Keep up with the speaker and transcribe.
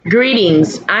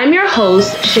Greetings, I'm your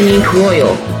host, Shanique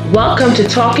Royal. Welcome to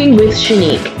Talking with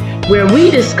Shanique, where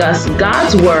we discuss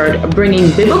God's Word,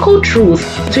 bringing biblical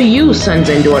truth to you, sons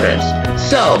and daughters.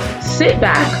 So sit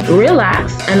back,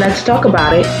 relax, and let's talk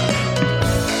about it.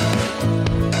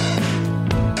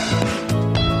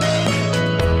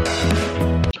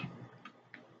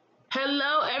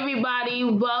 Hello, everybody.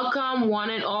 Welcome, one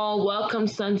and all. Welcome,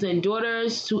 sons and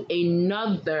daughters, to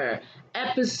another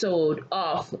episode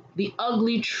of The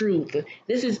Ugly Truth.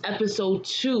 This is episode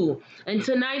 2, and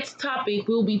tonight's topic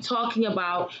we'll be talking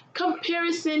about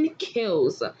comparison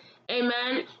kills.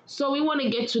 Amen. So we want to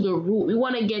get to the root. We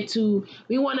want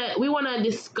to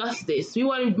discuss this. We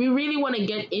really want to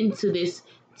get into this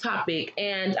topic,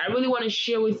 and I really want to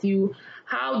share with you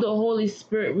how the Holy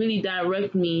Spirit really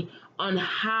direct me on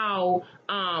how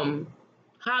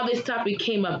this topic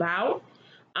came about.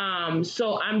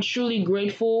 So I'm truly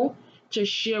grateful to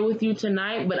share with you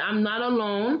tonight, but I'm not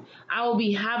alone. I will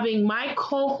be having my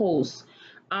co-host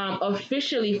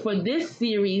officially for this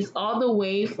series all the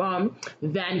way from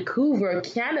Vancouver,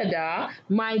 Canada,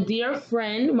 my dear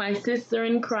friend, my sister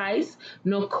in Christ,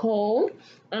 Nicole,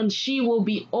 and she will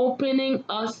be opening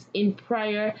us in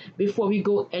prayer before we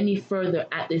go any further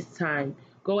at this time.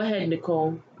 Go ahead,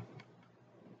 Nicole.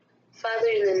 Father,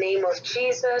 in the name of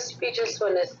Jesus, we just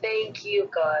want to thank you,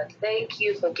 God. Thank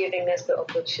you for giving us the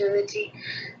opportunity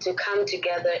to come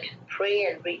together and pray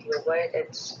and read your word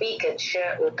and speak and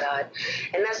share, oh God.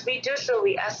 And as we do so,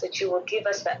 we ask that you will give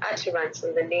us the utterance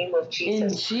in the name of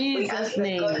Jesus. In Jesus'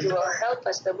 name. God, you will help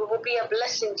us, that we will be a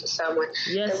blessing to someone.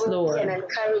 Yes, that we will Lord. be an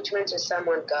encouragement to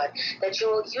someone, God. That you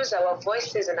will use our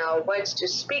voices and our words to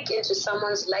speak into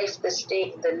someone's life this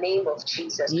day in the name of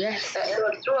Jesus. Yes. That,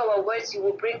 Lord, through our words, you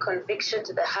will bring conviction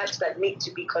to the hearts that need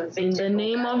to be convicted. In the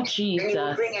name of Jesus. And you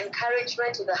will bring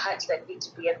encouragement to the hearts that need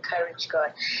to be encouraged,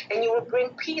 God. And you will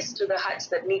bring peace to the hearts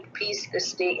that need peace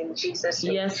this day in Jesus'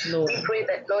 name. Yes, Lord. We pray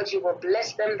that, Lord, you will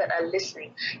bless them that are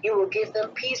listening. You will give them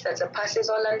peace that surpasses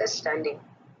all understanding.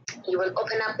 You will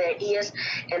open up their ears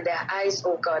and their eyes,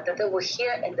 oh God, that they will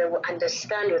hear and they will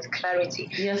understand with clarity.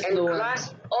 Yes, and Lord.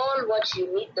 grasp all what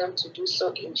you need them to do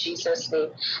so in Jesus' name.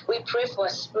 We pray for a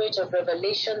spirit of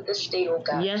revelation this day, oh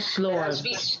God. Yes, Lord. And as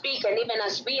we speak and even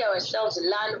as we ourselves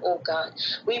learn, oh God,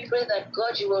 we pray that,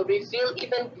 God, you will reveal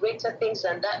even greater things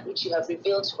than that which you have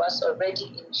revealed to us already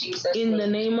in Jesus' name. In the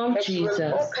name of that Jesus. You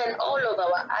will open all of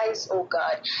our eyes, oh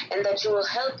God, and that you will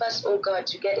help us, oh God,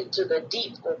 to get into the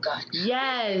deep, oh God.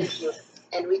 Yes.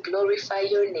 And we glorify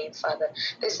your name, Father.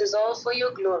 This is all for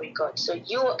your glory, God. So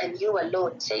you and you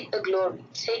alone take the glory,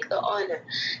 take the honor,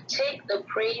 take the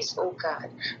praise, oh God.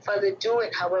 Father, do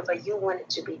it however you want it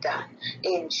to be done.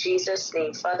 In Jesus'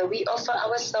 name, Father, we offer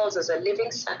ourselves as a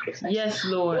living sacrifice. Yes,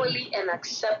 Lord. Holy and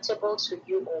acceptable to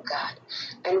you, oh God.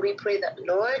 And we pray that,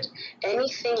 Lord,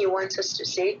 anything you want us to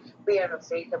say, we are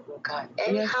available, God.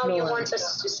 Anyhow you want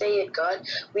us to say it, God,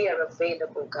 we are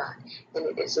available, God. And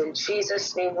it is in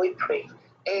Jesus' name we pray.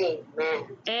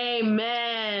 Amen.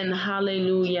 Amen.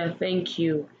 Hallelujah. Thank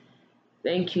you.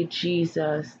 Thank you,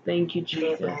 Jesus. Thank you,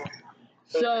 Jesus. Amen.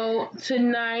 So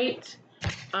tonight,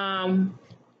 the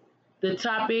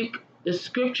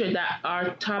scripture that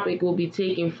our topic will be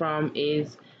taken from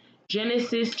is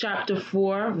Genesis chapter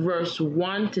 4, verse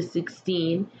 1 to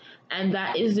 16. And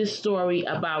that is the story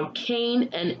about Cain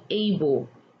and Abel.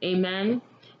 Amen.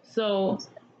 So,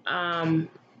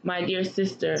 my dear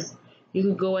sister, you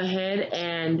could go ahead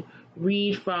and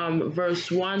read from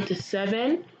verse 1 to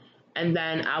 7, and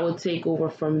then I will take over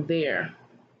from there.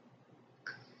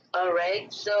 All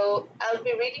right, so I'll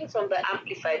be reading from the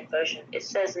Amplified Version. It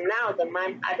says, now the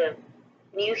man Adam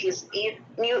knew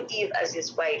Eve as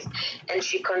his wife, and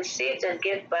she conceived and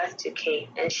gave birth to Cain.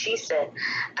 And she said,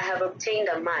 I have obtained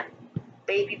a man,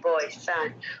 baby boy,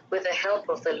 son, with the help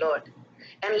of the Lord.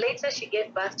 And later she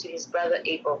gave birth to his brother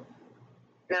Abel.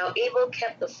 Now Abel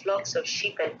kept the flocks of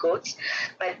sheep and goats,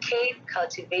 but Cain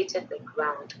cultivated the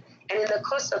ground. And in the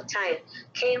course of time,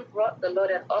 Cain brought the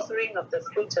Lord an offering of the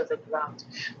fruit of the ground.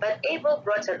 But Abel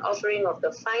brought an offering of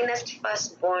the finest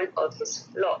firstborn of his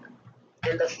flock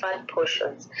and the fat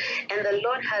portions. And the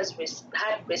Lord had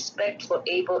respect for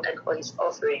Abel and for his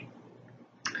offering.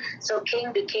 So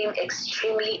Cain became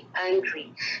extremely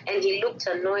angry, and he looked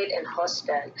annoyed and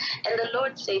hostile. And the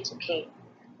Lord said to Cain,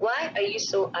 why are you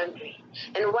so angry?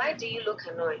 And why do you look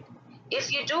annoyed?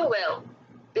 If you do well,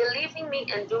 believing me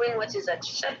and doing what is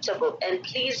acceptable and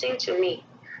pleasing to me,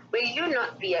 will you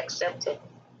not be accepted?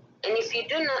 And if you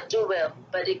do not do well,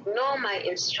 but ignore my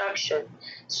instruction,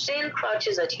 sin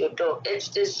crouches at your door. Its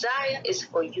desire is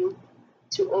for you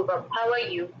to overpower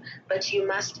you, but you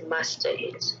must master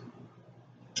it.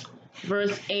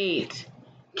 Verse 8.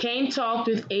 Cain talked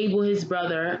with Abel his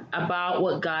brother about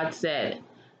what God said.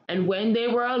 And when they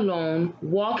were alone,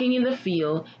 walking in the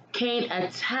field, Cain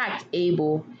attacked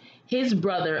Abel, his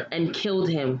brother, and killed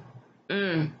him.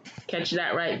 Catch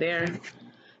that right there.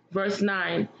 Verse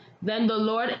 9. Then the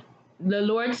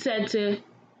Lord said to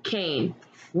Cain,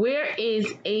 "Where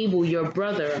is Abel your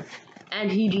brother?"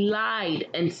 And he lied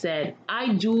and said,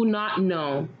 "I do not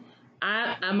know.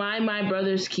 Am I my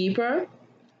brother's keeper?"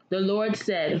 The Lord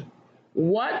said,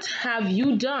 "What have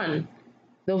you done?"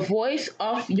 "The voice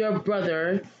of your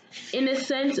brother,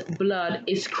 innocent blood,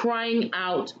 is crying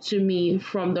out to me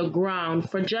from the ground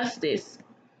for justice.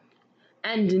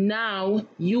 And now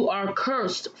you are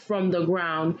cursed from the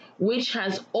ground, which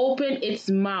has opened its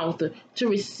mouth to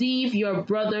receive your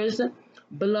brother's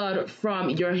blood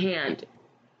from your hand.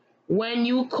 When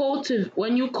you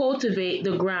cultivate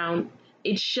the ground,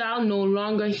 it shall no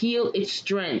longer heal its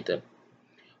strength.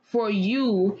 For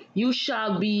you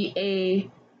shall be a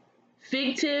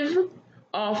fictive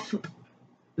of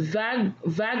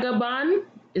vagabond.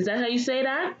 Is that how you say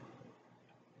that?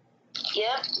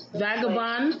 Yeah.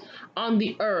 Vagabond on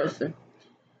the earth,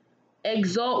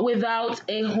 exalt without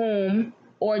a home,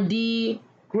 or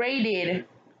degraded.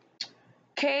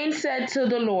 Cain said to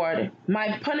the Lord,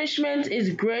 "My punishment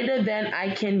is greater than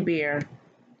I can bear.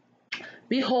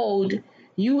 Behold,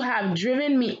 you have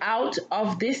driven me out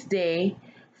of this day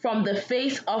from the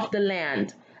face of the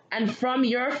land, and from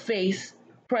your face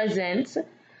presence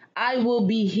I will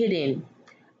be hidden.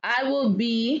 I will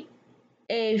be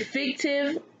a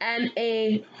fictive and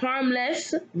a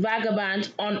harmless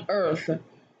vagabond on earth.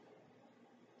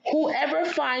 Whoever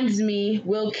finds me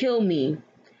will kill me."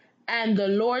 And the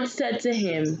Lord said to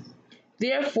him,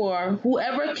 "Therefore,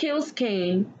 whoever kills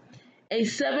Cain, a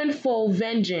sevenfold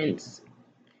vengeance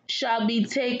shall be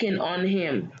taken on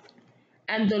him."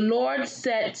 And the Lord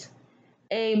set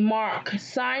a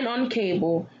sign on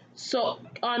Cain,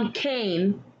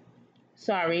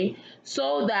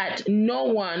 so that no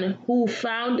one who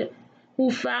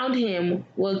found him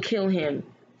will kill him.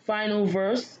 Final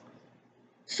verse.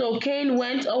 So Cain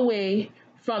went away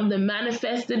from the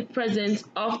manifested presence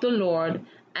of the Lord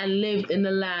and lived in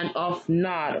the land of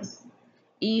Nod,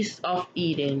 east of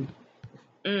Eden.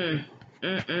 Mm,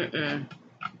 mm, mm, mm.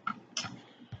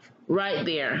 Right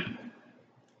there.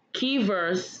 Key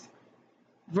verse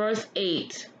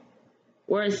 8,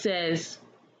 where it says,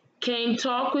 Cain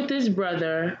talked with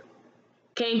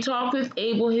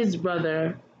Abel his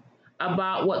brother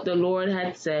about what the Lord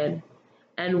had said.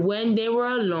 And when they were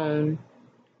alone,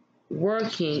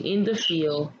 working in the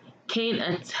field, Cain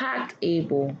attacked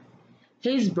Abel,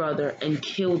 his brother, and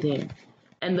killed him.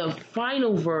 And the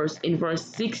final verse in verse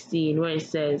 16, where it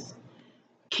says,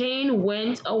 Cain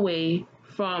went away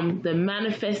from the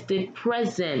manifested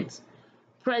presence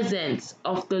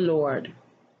of the Lord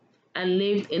and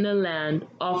lived in a land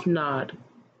of Nod,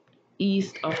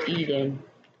 east of Eden.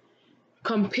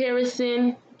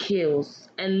 Comparison kills.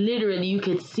 And literally you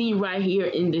could see right here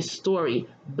in this story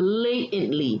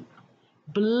blatantly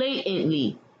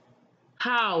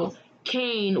how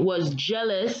Cain was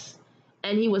jealous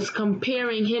and he was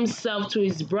comparing himself to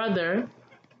his brother.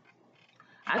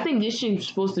 I think this shit's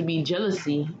supposed to be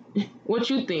jealousy. What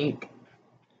you think?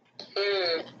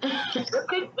 We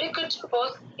could do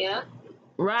both, yeah.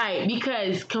 Right,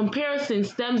 because comparison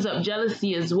stems up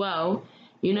jealousy as well.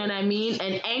 You know what I mean?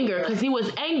 And anger, because he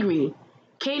was angry.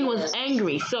 Cain was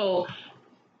angry. So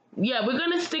yeah, we're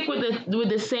gonna stick with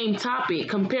the same topic.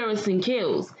 Comparison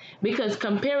kills, because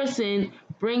comparison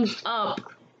brings up.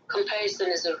 Comparison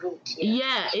is a root.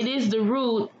 Yeah, it is the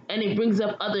root, and it brings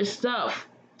up other stuff.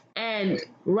 And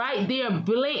right there,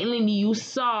 blatantly, you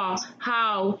saw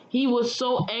how he was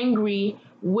so angry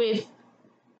with.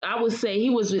 I would say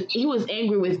he was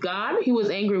angry with God. He was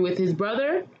angry with his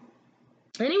brother,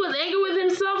 and he was angry with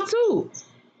himself too.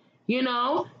 You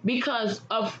know, because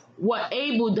of what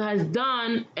Abel has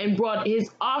done and brought his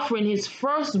offering, his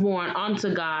firstborn,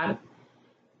 unto God.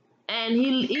 And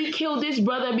he killed his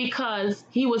brother because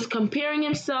he was comparing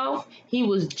himself, he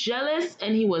was jealous,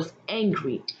 and he was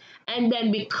angry. And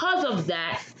then because of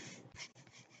that,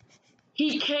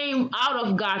 he came out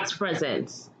of God's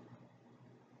presence.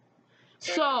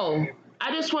 So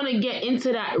I just want to get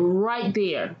into that right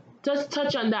there. Just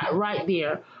touch on that right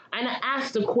there. And I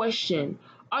ask the question,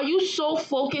 are you so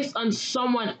focused on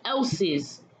someone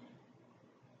else's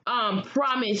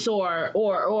promise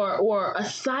or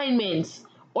assignments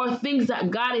or things that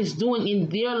God is doing in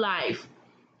their life?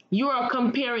 You are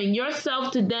comparing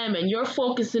yourself to them and you're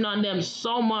focusing on them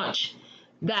so much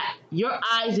that your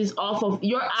eyes is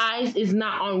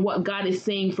not on what God is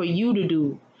saying for you to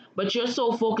do, but you're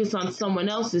so focused on someone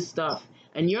else's stuff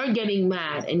and you're getting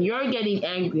mad and you're getting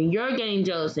angry and you're getting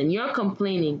jealous and you're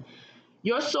complaining,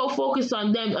 you're so focused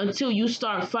on them until you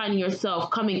start finding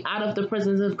yourself coming out of the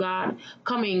presence of God,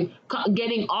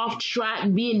 getting off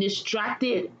track, being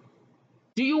distracted.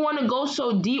 Do you want to go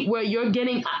so deep where you're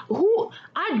getting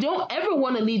I don't ever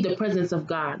want to leave the presence of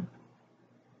God.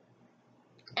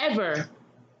 Ever.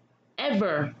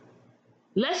 Ever.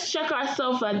 Let's check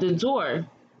ourselves at the door.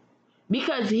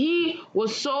 Because he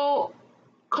was so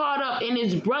caught up in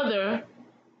his brother,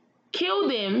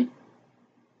 killed him,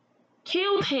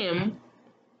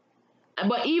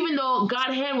 but even though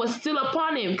God's hand was still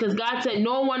upon him, because God said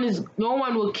no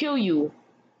one will kill you.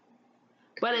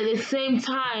 But at the same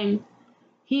time,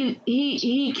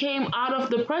 he came out of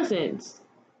the presence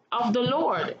of the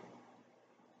Lord.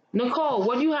 Nicole,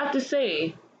 what do you have to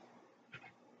say?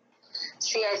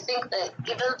 See, I think that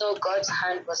even though God's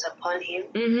hand was upon him,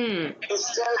 he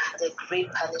still had a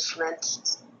great punishment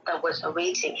that was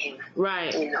awaiting him.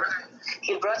 Right. You know,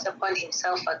 he brought upon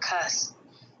himself a curse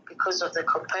because of the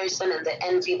comparison and the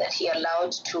envy that he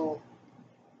allowed to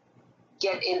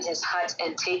get in his heart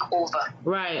and take over.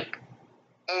 Right.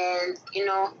 And, you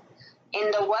know,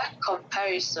 in the word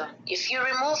comparison, if you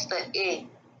remove the A,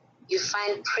 you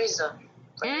find prison.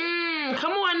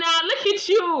 Come on now, look at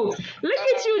you. Look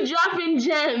at you dropping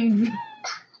gems.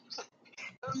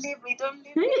 Don't leave me.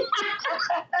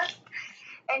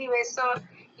 Anyway, so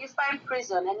you find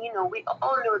prison, and you know, we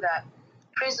all know that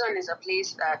prison is a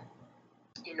place that,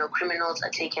 you know, criminals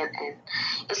are taken, and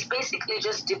it's basically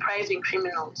just depriving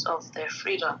criminals of their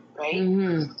freedom, right?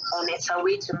 And it's a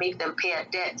way to make them pay a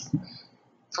debt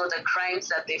for the crimes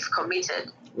that they've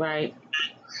committed. Right.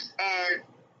 And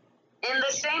in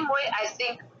the same way, I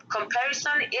think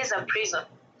comparison is a prison,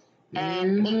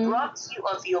 and it robs you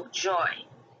of your joy.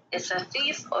 It's a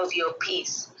thief of your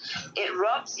peace. It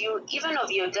robs you even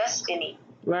of your destiny.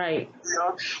 Right. You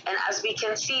know? And as we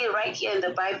can see right here in the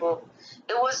Bible,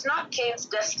 it was not Cain's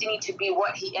destiny to be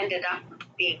what he ended up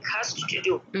being cast to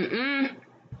do.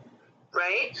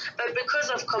 Right? But because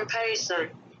of comparison,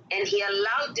 and he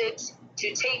allowed it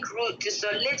to take root, to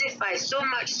solidify so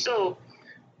much so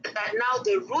that now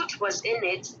the root was in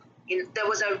it. There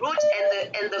was a root,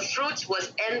 and the fruit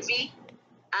was envy,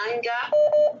 anger.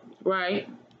 Right.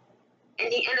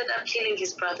 And he ended up killing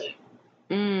his brother.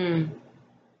 And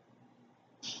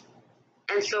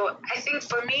so I think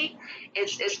for me,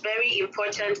 it's very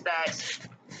important that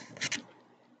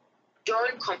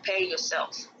don't compare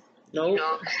yourself. Nope. You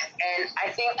know? And I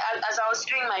think as I was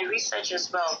doing my research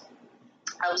as well,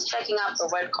 I was checking out the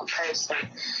word comparison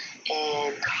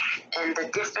and the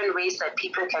different ways that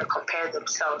people can compare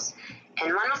themselves.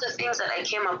 And one of the things that I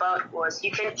came about was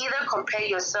you can either compare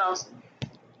yourself,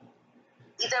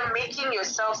 either making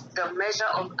yourself the measure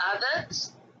of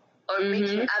others or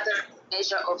making others the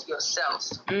measure of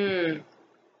yourself.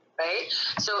 Right?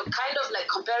 So kind of like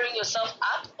comparing yourself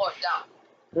up or down.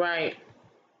 Right.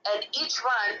 And each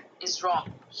one is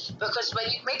wrong. Because when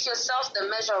you make yourself the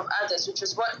measure of others, which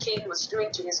is what Cain was doing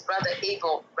to his brother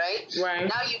Abel, right? Right.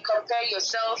 Now you compare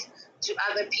yourself to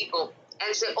other people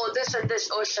and say, oh, this and this,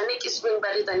 oh, Shanique is doing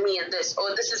better than me in this,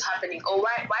 oh, this is happening, oh,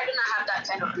 why don't I have that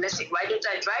kind of blessing? Why don't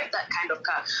I drive that kind of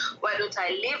car? Why don't I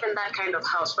live in that kind of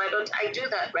house? Why don't I do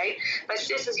that, right? But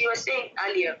sis, as you were saying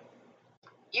earlier,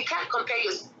 you can't compare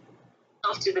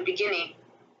yourself to the beginning.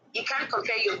 You can't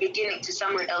compare your beginning to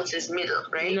someone else's middle,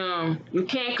 right? No, you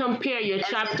can't compare your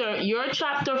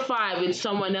chapter 5 with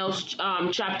someone else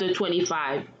chapter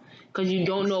 25, because you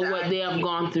don't know what they have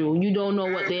gone through. You don't know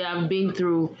what they have been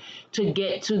through to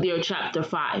get to their chapter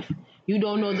 5. You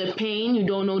don't know the pain. You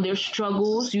don't know their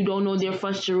struggles. You don't know their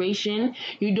frustration.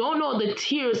 You don't know the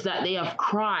tears that they have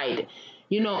cried.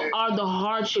 You know, or the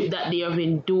hardship that they have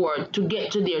endured to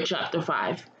get to their chapter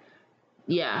 5.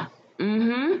 Yeah.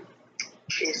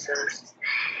 Jesus.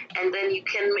 And then you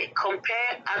can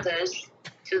compare others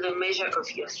to the measure of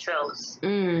yourselves,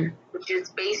 which is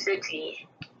basically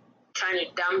trying to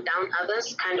dumb down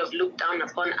others, kind of look down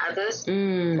upon others. Oh,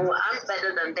 I'm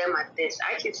better than them at this.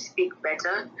 I can speak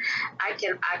better. I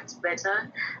can act better.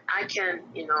 I can,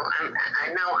 you know,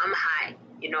 now I'm high,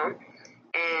 you know.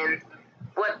 And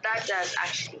what that does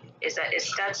actually is that it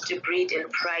starts to breed in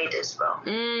pride as well.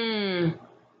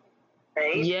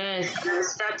 Right? Yes. You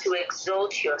start to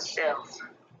exalt yourself.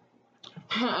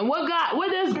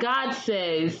 What does God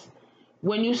says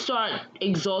when you start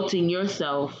exalting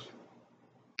yourself?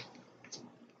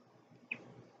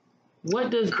 What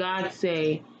does God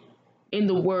say in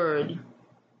the word?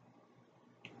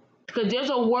 Because there's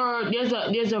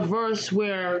a verse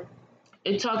where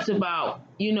it talks about,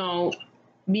 you know,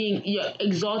 you're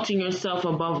exalting yourself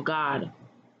above God.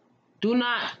 Do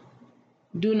not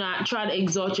Do not try to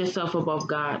exalt yourself above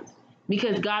God,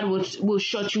 because God will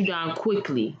shut you down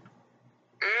quickly.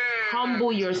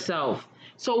 Humble yourself.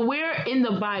 So where in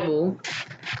the Bible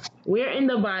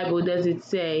does it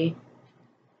say,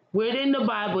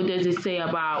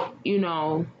 about,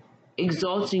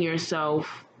 exalting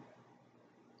yourself?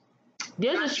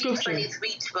 There's a scripture.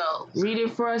 23:12. Read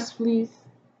it for us, please.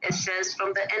 It says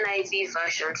from the NIV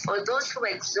version, "For those who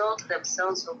exalt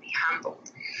themselves will be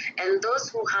humbled, and those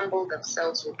who humble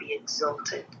themselves will be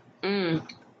exalted."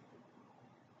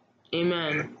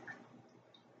 Amen.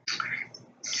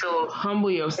 So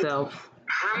humble yourself.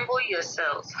 Humble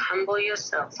yourself. Humble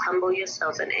yourself. Humble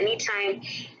yourself. And anytime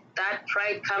that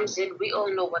pride comes in, we all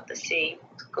know how the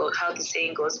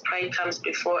saying goes. Pride comes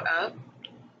before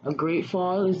a great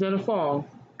fall. Is that a fall?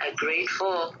 A great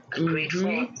fall. A great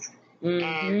fall.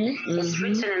 And it's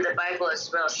written in the Bible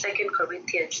as well, 2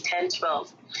 Corinthians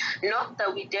 10:12. "Not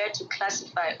that we dare to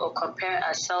classify or compare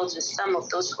ourselves with some of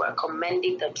those who are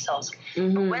commending themselves,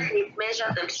 but when they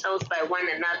measure themselves by one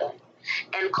another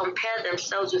and compare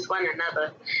themselves with one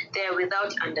another, they are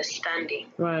without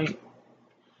understanding." Right.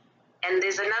 And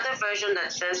there's another version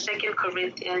that says 2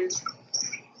 Corinthians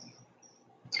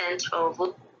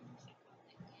 10:12.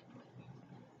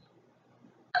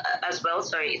 As well,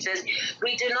 sorry. It says,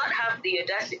 "We do not have the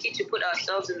audacity to put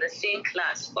ourselves in the same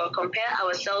class or compare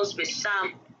ourselves with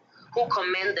some who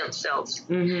commend themselves.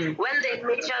 When they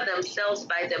measure themselves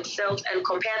by themselves and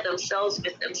compare themselves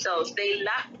with themselves, they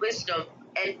lack wisdom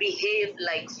and behave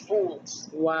like fools."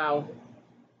 Wow.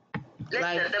 Listen,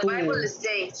 like the Bible is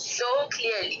saying so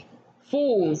clearly.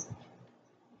 Fools.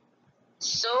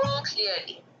 So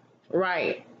clearly.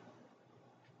 Right.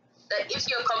 That if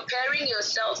you're comparing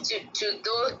yourself to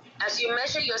those, as you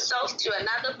measure yourself to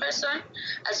another person,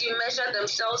 as you measure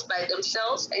themselves by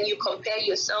themselves, and you compare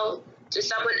yourself to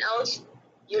someone else,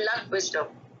 you lack wisdom,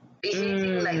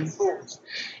 behaving like fools.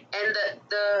 And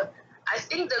I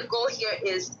think the goal here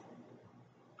is,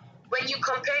 when you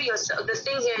compare yourself, the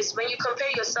thing here is, when you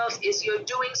compare yourself, is you're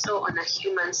doing so on a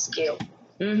human scale.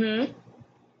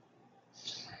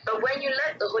 But when you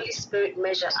let the Holy Spirit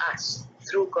measure us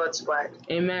through God's word,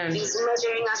 Amen, He's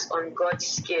measuring us on God's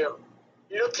scale,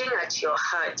 looking at your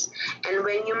heart. And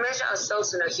when you measure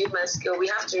ourselves on a human scale, we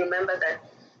have to remember that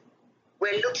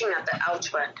we're looking at the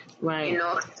outward. right.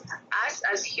 Us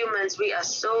as humans, we are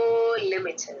so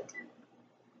limited.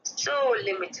 So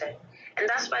limited. And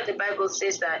that's why the Bible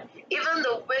says that even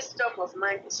the wisdom of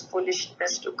man is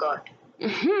foolishness to God.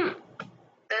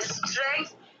 The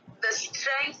strength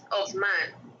of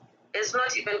man is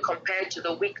not even compared to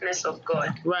the weakness of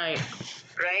God. Right.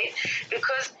 Right?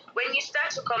 Because when you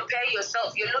start to compare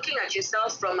yourself, you're looking at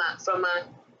yourself from a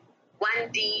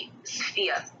 1D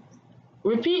sphere.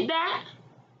 Repeat that.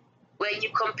 When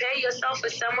you compare yourself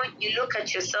with someone, you look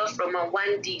at yourself from a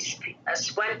 1D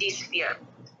sphere.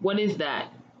 What is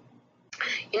that?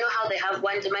 You know how they have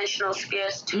one-dimensional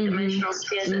spheres, two-dimensional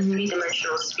spheres, and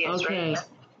three-dimensional spheres, okay, right?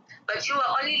 But you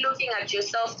are only looking at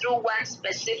yourself through one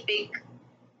specific,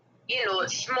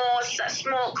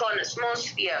 small corner, small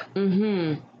sphere.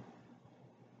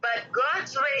 But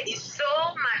God's way is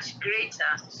so much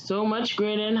greater. So much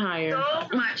greater and higher. So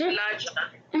much larger.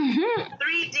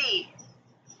 3D.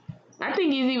 I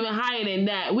think he's even higher than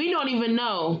that. We don't even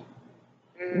know.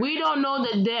 We don't know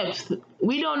the depth.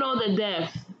 We don't know the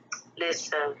depth.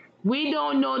 Listen. We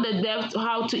don't know the depth,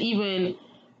 how to even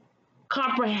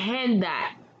comprehend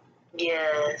that.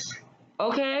 Yes.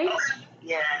 Okay?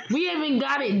 Yes. We haven't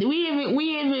got it. We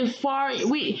haven't far.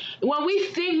 When we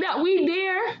think that we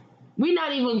there, we're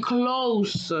not even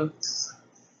close.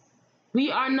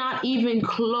 We are not even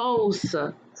close.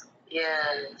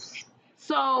 Yes.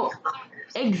 So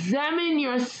examine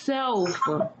yourself.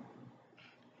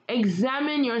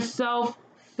 Examine yourself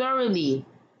thoroughly.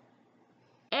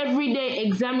 Every day,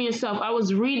 examine yourself. I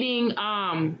was reading,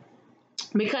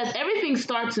 because everything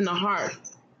starts in the heart.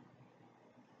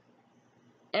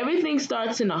 Everything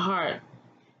starts in the heart.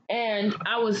 And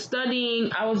I was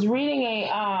reading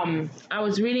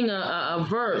a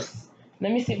verse.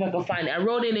 Let me see if I can find it. I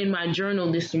wrote it in my journal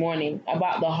this morning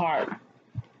about the heart.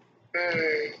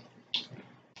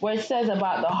 Where it says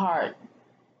about the heart.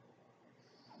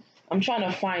 I'm trying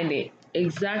to find it.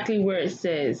 Exactly where it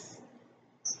says.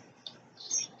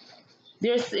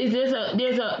 There's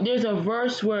a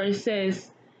verse where it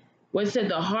says is it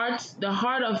the heart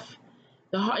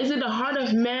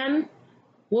of man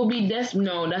will be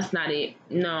no, that's not it.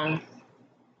 No.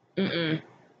 It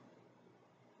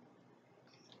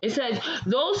says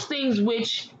those things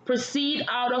which proceed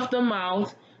out of the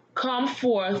mouth come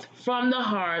forth from the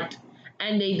heart,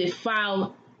 and they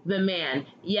defile the man.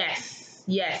 Yes.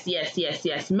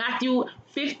 Matthew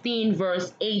 15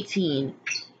 verse 18.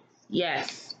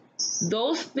 Yes.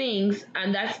 Those things,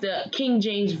 and that's the King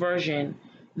James Version,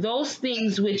 those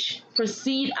things which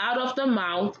proceed out of the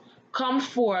mouth come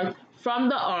forth from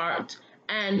the heart,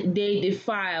 and they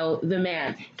defile the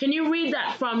man. Can you read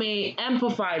that from a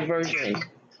amplified version?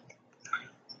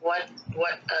 What?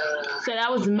 So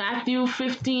that was Matthew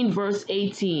 15 verse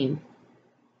 18.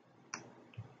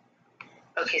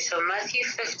 Okay, so Matthew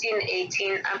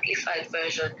 15:18 amplified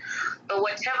version. But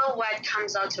whatever word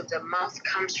comes out of the mouth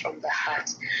comes from the heart,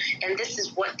 and this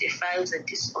is what defiles and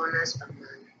dishonors a man.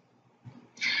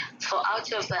 For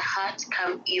out of the heart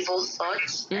come evil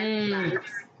thoughts and plans,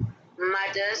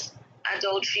 murders,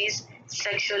 adulteries,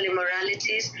 sexual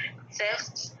immoralities,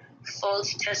 thefts,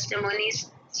 false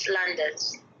testimonies,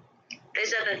 slanders.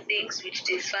 These are the things which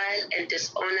defile and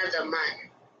dishonor the man.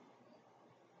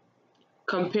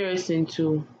 Comparison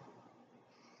to.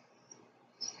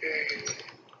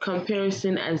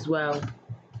 Comparison as well.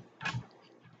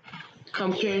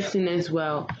 Comparison as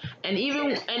well. And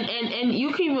even and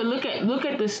you can even look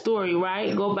at the story,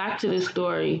 right? Go back to the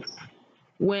story.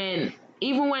 When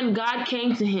God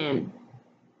came to him,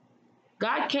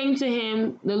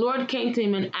 the Lord came to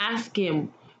him and asked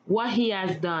him what he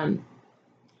has done.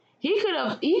 He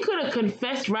could have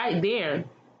confessed right there.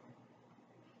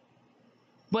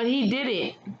 But he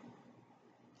didn't.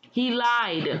 He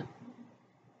lied.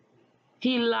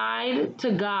 He lied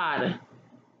to God.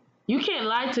 You can't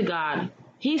lie to God.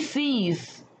 He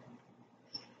sees.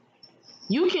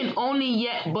 You can only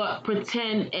yet but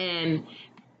pretend and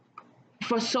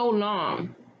for so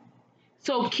long.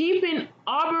 So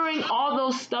harboring all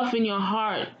those stuff in your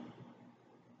heart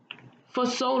for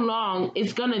so long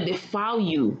is gonna defile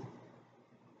you.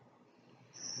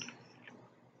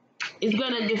 It's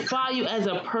gonna defile you as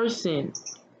a person.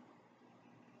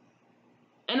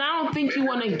 And I don't think you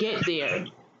want to get there,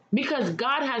 because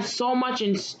God has so much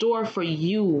in store for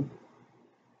you.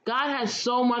 God has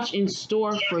so much in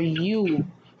store for you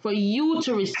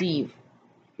to receive.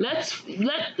 Let's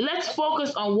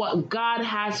focus on what God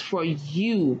has for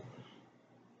you.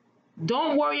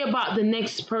 Don't worry about the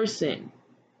next person.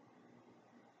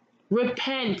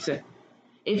 Repent.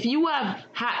 If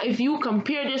you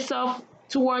compared yourself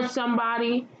towards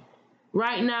somebody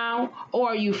right now,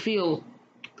 or you feel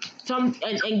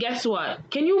and guess what?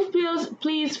 Can you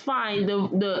please find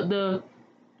the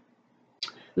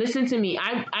listen to me.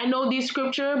 I know this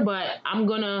scripture, but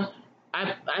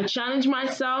I challenge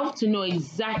myself to know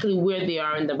exactly where they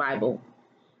are in the Bible.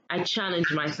 I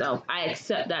challenge myself. I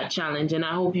accept that challenge, and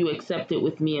I hope you accept it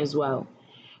with me as well.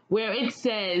 Where it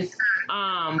says,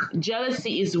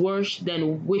 jealousy is worse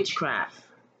than witchcraft.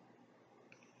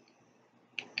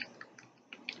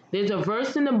 There's a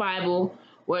verse in the Bible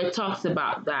where it talks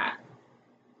about that,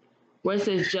 where it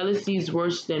says jealousy is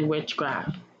worse than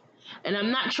witchcraft. And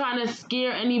I'm not trying to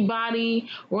scare anybody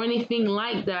or anything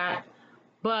like that,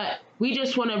 but we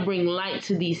just want to bring light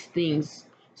to these things.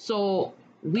 So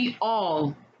we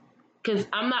all, because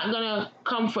I'm not going to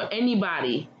come for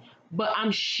anybody, but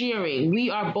I'm sharing.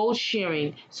 We are both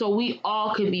sharing, so we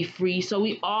all could be free, so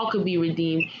we all could be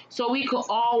redeemed, so we could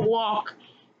all walk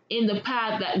in the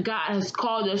path that God has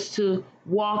called us to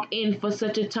walk in for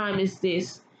such a time as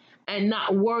this, and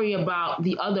not worry about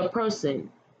the other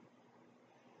person.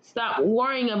 Stop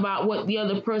worrying about what the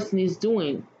other person is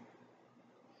doing.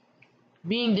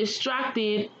 Being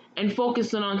distracted and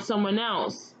focusing on someone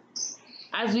else.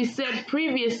 As we said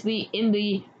previously in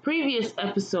the previous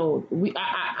episode, we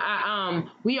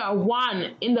are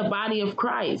one in the body of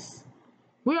Christ.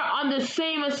 We are on the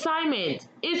same assignment.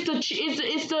 It's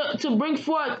to bring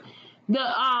forth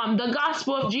the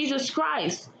gospel of Jesus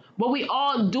Christ, but we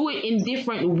all do it in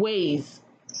different ways.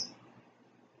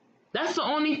 That's the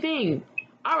only thing.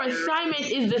 Our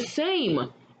assignment is the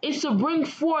same. It's to bring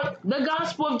forth the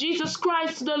gospel of Jesus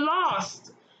Christ to the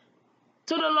lost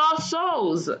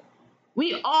souls.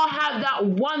 We all have that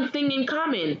one thing in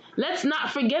common. Let's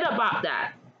not forget about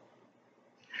that.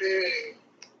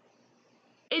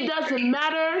 It doesn't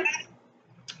matter.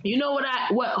 You know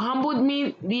what humbled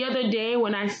me the other day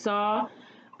when I saw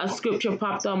a scripture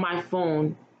popped on my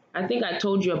phone. I think I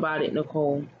told you about it,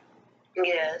 Nicole.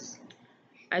 Yes.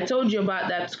 I told you about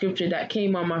that scripture that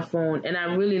came on my phone, and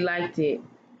I really liked it.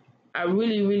 I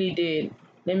really, really did.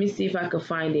 Let me see if I can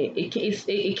find it.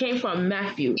 It came from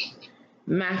Matthew.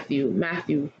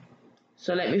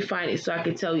 So let me find it so I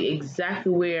can tell you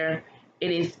exactly where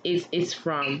it's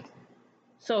from.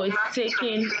 So it's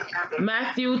taken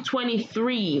Matthew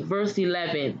 23, verse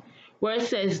 11, where it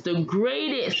says, the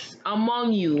greatest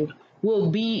among you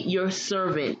will be your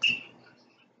servant.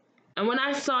 And when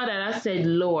I saw that, I said,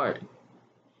 Lord,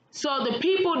 So the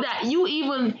people that you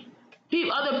even,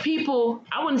 other people,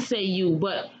 I wouldn't say you,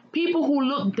 but people who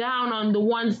look down on the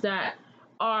ones that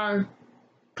are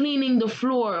cleaning the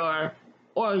floor,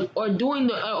 or doing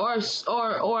the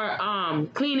or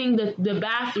cleaning the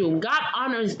bathroom. God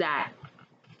honors that.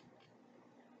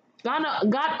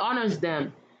 God honors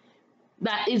them.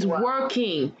 That is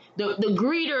working. The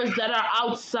greeters that are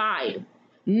outside.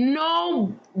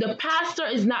 No, the pastor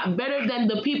is not better than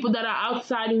the people that are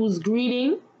outside who's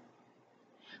greeting.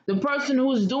 The person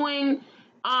who's doing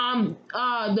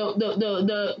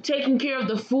the taking care of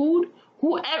the food.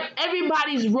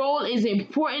 Everybody's role is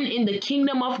important in the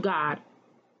kingdom of God,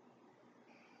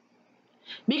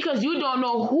 because you don't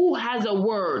know who has a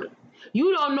word.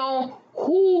 You don't know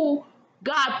who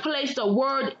God placed a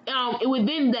word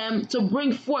within them to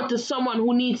bring forth to someone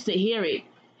who needs to hear it.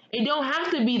 It don't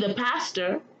have to be the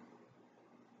pastor.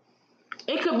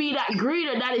 It could be that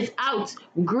greeter that is out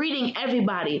greeting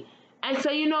everybody. And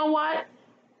so, you know what?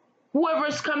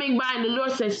 Whoever's coming by and the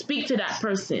Lord says, speak to that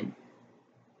person.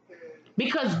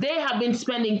 Because they have been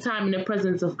spending time in the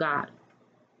presence of God.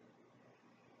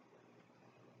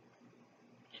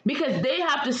 Because they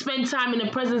have to spend time in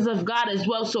the presence of God as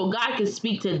well, so God can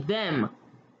speak to them.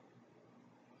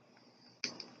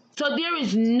 So there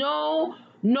is no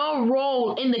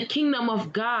role in the kingdom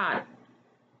of God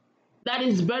that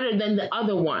is better than the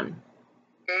other one.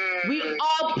 We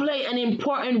all play an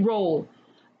important role.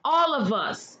 All of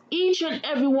us, each and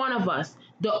every one of us,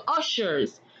 the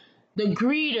ushers, the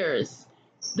greeters,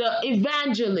 the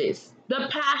evangelists, the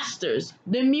pastors,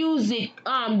 the music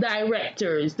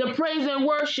directors, the praise and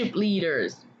worship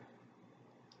leaders.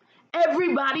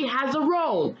 Everybody has a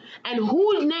role. And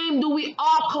whose name do we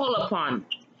all call upon?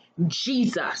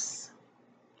 Jesus.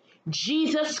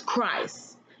 Jesus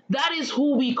Christ. That is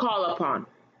who we call upon.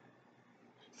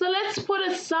 So let's put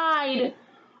aside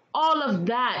all of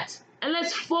that and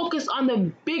let's focus on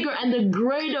the bigger and the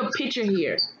greater picture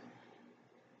here.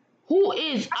 Who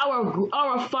is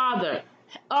our Father,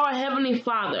 our Heavenly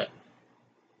Father?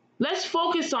 Let's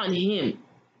focus on Him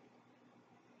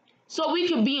so we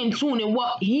can be in tune in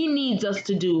what He needs us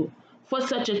to do for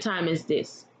such a time as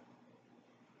this.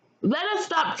 Let us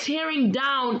stop tearing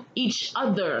down each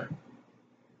other.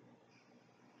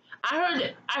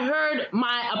 I heard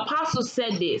my apostle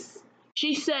said this.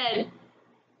 She said,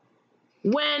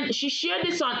 when she shared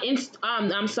this on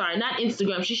not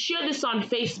Instagram, she shared this on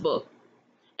Facebook.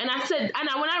 And I said,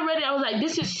 when I read it, I was like,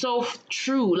 this is so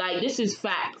true. Like, this is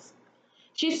facts.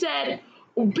 She said,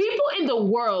 people in the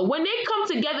world, when they come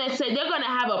together and say they're going to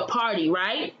have a party,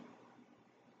 right?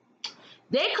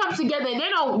 They come together and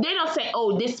they don't say,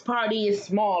 oh, this party is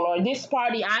small, or this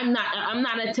party, I'm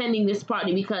not attending this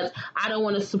party because I don't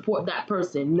want to support that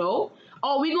person. No.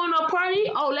 Oh, we going to a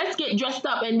party? Oh, let's get dressed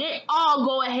up. And they all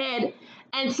go ahead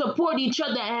and support each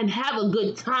other and have a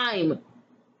good time.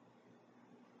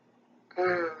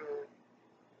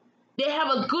 They have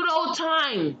a good old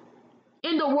time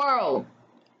in the world.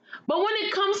 But when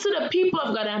it comes to the people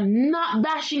of God, I'm not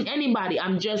bashing anybody.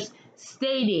 I'm just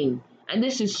stating, and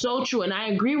this is so true, and I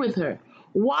agree with her.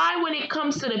 Why, when it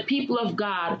comes to the people of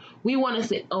God, we want to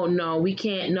say, oh, no, we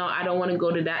can't. No, I don't want to go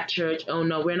to that church. Oh,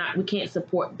 no, we can't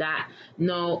support that.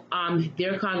 No,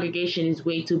 their congregation is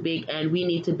way too big, and we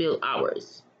need to build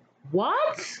ours.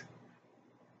 What?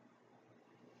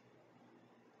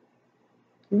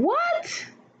 What?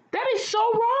 That is so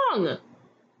wrong.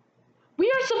 We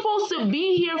are supposed to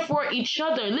be here for each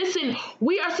other. Listen,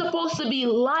 we are supposed to be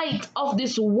light of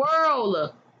this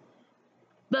world.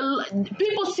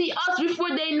 People see us before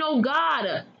they know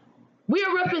God. We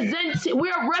are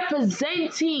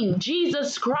representing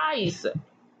Jesus Christ.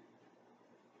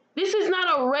 This is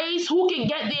not a race who can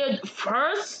get there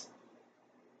first.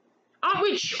 Aren't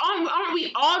we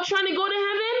all trying to go to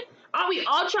heaven? Aren't we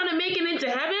all trying to make it into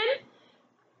heaven?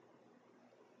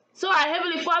 So our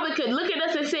Heavenly Father could look at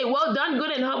us and say, well done, good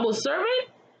and humble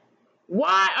servant.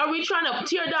 Why are we trying to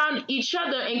tear down each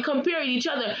other and compare each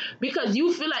other because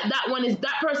you feel like that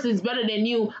person is better than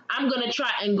you? I'm going to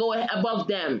try and go above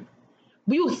them.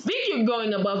 You think you're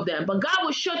going above them, but God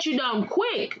will shut you down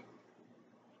quick.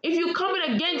 If you're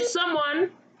coming against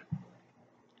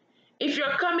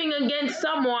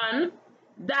someone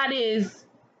that is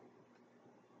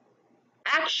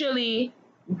actually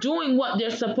doing what they're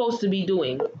supposed to be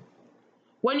doing,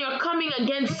 when you're coming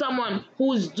against someone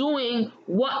who's doing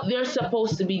what they're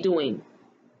supposed to be doing,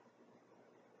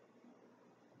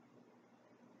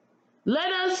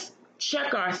 let us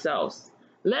check ourselves.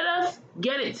 Let us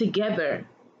get it together.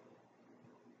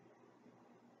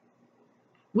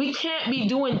 We can't be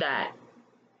doing that.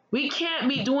 We can't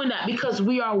be doing that because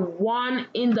we are one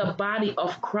in the body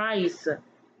of Christ.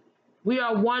 We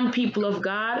are one, people of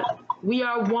God. We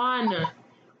are one.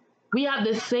 We have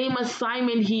the same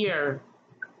assignment here.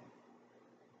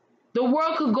 The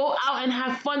world could go out and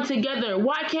have fun together.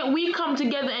 Why can't we come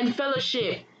together and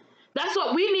fellowship? That's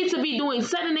what we need to be doing.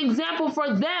 Set an example for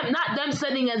them, not them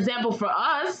setting an example for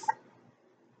us.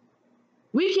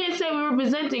 We can't say we're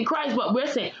representing Christ, but we're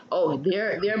saying, oh,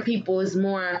 their people is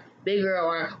more bigger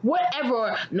or whatever.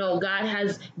 Or, no, God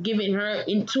has given her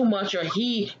in too much, or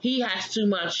he has too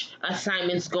much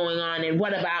assignments going on, and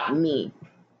what about me?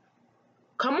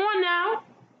 Come on now.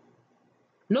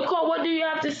 Nicole, what do you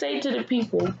have to say to the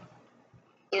people?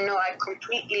 I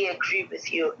completely agree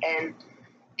with you, and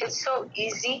it's so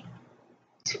easy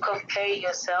to compare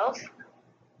yourself,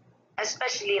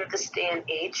 especially in this day and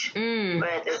age,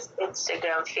 where there's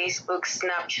Instagram, Facebook,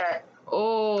 Snapchat.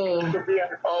 Oh, you could be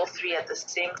on all three at the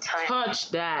same time. Touch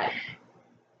that.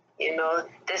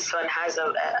 This one has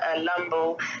a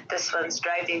Lambo, this one's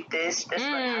driving this one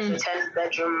has a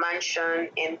 10-bedroom mansion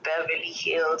in Beverly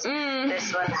Hills,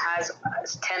 this one has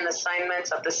 10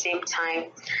 assignments at the same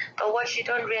time. But what you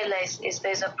don't realize is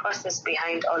there's a process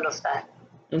behind all of that.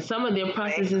 And some of their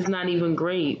process is not even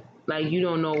great. Like, you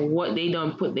don't know what they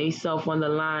done put themselves on the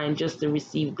line just to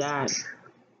receive that.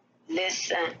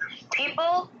 Listen,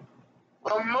 people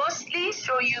will mostly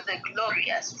show you the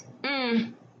glorious,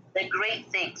 the great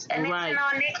things. And it's in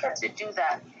our nature to do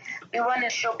that. We want to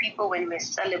show people when we're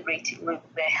celebrating, when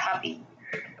we're happy.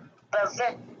 But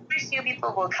very few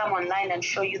people will come online and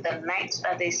show you the nights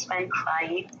that they spend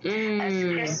crying. As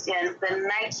Christians, the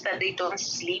nights that they don't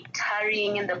sleep,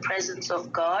 tarrying in the presence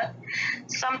of God.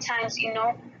 Sometimes,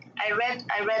 I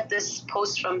read this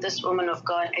post from this woman of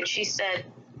God, and she said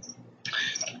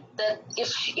that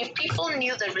if people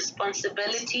knew the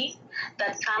responsibility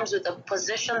that comes with the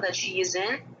position that she is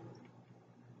in,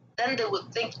 then they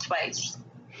would think twice.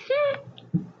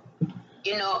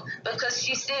 Because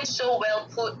she seems so well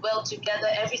put, well together,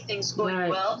 everything's going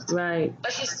well. Right.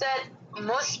 But she said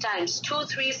most times, 2,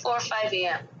 3, 4, 5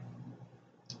 a.m.,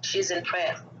 she's in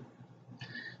prayer.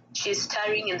 She's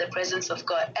tarrying in the presence of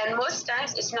God. And most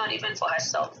times, it's not even for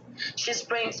herself. She's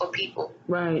praying for people.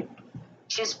 Right.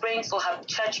 She's praying for her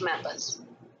church members.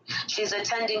 She's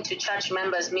attending to church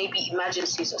members, maybe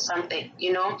emergencies or something,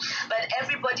 But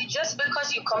everybody, just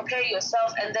because you compare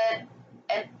yourself and then,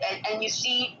 and you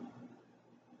see,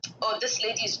 oh, this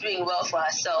lady is doing well for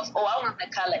herself. Oh, I want a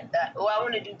car like that. Oh, I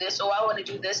want to do this. Oh, I want to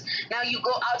do this. Now you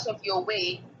go out of your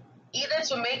way either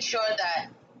to make sure that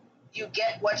you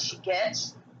get what she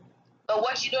gets, but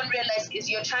what you don't realize is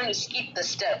you're trying to skip the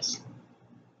steps.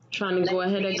 Trying to go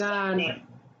ahead of God.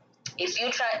 If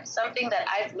you try, something that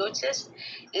I've noticed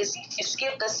is if you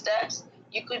skip the steps,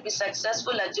 you could be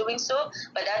successful at doing so,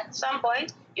 but at some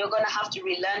point, you're going to have to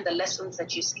relearn the lessons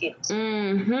that you skipped.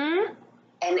 And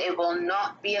it will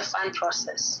not be a fun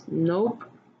process. Nope.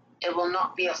 It will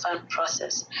not be a fun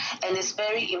process. And it's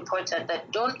very important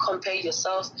that don't compare your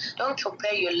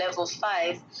level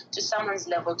 5 to someone's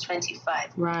level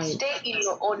 25. Right. Stay in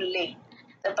your own lane.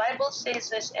 The Bible says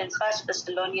this in 1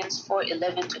 Thessalonians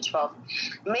 4:11-12.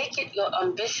 Make it your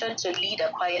ambition to lead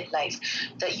a quiet life,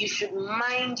 that you should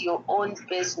mind your own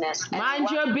business. Mind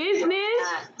your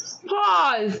business?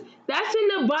 Pause. That's in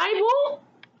the Bible?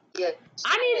 Yes.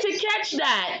 I need to catch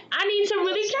that. I need to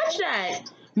really catch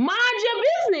that. Mind your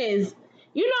business.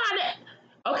 You know how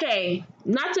to... Okay,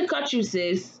 not to cut you,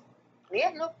 sis.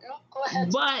 Yeah, no, go ahead.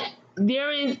 But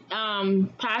there is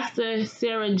Pastor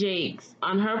Sarah Jakes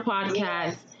on her podcast.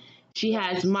 Yes. She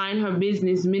has Mind Her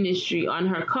Business Ministry on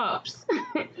her cups.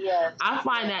 Yes. I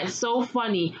find that so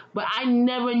funny, but I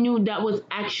never knew that was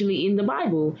actually in the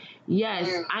Bible. Yes,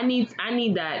 I need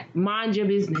that. Mind your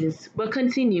business. But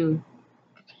continue.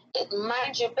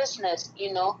 Mind your business,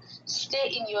 stay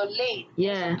in your lane.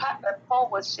 Yeah. Paul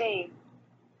was saying,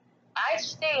 I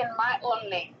stay in my own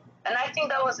lane. And I think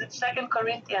that was in 2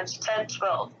 Corinthians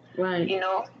 10:12. Right.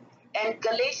 And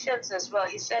Galatians as well.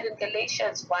 He said in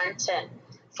Galatians 1:10,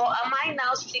 for am I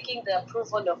now seeking the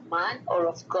approval of man or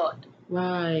of God?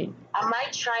 Right. Am I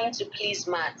trying to please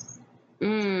man?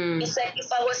 He said,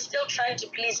 if I was still trying to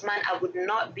please man, I would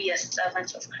not be a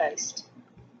servant of Christ.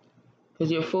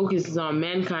 Because your focus is on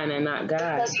mankind and not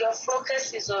God. Because your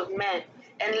focus is on man.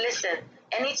 And listen,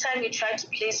 anytime you try to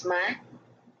please man,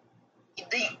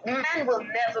 the man will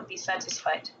never be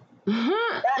satisfied.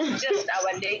 That's just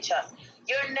our nature.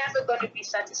 You're never going to be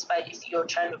satisfied if you're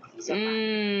trying to please a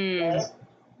man. Right?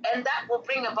 And that will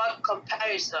bring about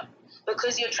comparison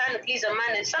because you're trying to please a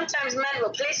man. And sometimes men will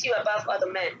place you above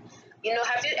other men.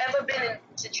 Have you ever been in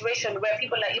situation where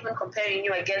people are even comparing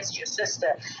you against your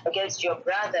sister, against your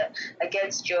brother,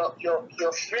 against your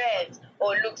friend.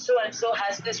 Or look, so and so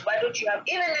has this. Why don't you have?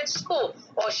 Even in school,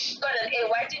 or she got an A.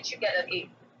 Why didn't you get an A?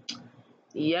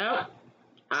 Yep.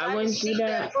 I Trying to went through seek the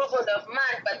that. approval of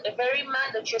man, but the very man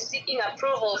that you're seeking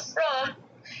approval from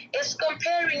is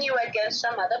comparing you against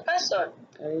some other person.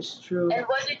 That is true. And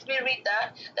what did we read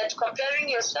that? That comparing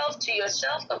yourself to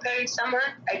yourself, comparing someone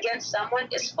against someone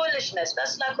is foolishness.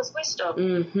 That's lack of wisdom.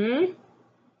 Mm-hmm.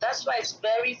 That's why it's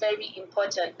very, very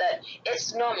important that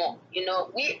it's normal. You know,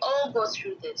 we all go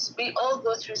through this. We all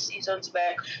go through seasons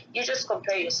where you just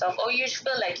compare yourself, or you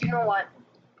feel like, you know what?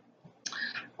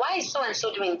 Why is so and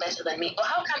so doing better than me? Or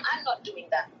how come I'm not doing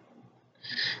that?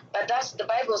 But that's the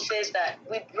Bible says that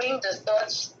we bring the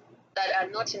thoughts that are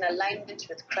not in alignment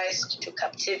with Christ to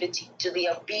captivity, to the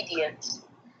obedience.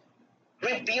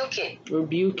 Rebuke it.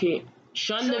 Rebuke it.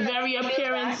 Shun the very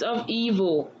appearance of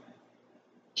evil.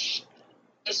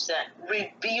 Listen,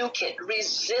 rebuke it.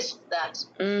 Resist that.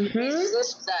 Mm-hmm.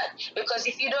 Resist that. Because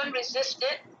if you don't resist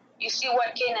it, you see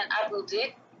what Cain and Abel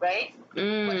did, right?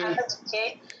 What happened to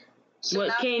Cain? So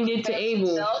what Cain did to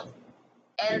Abel.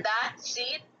 And that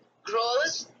seed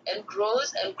grows and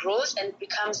grows and grows, and it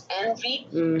becomes envy,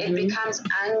 it becomes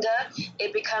anger,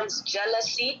 it becomes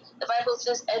jealousy. The Bible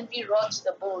says envy rots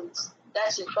the bones.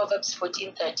 That's in Proverbs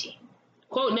 14:30.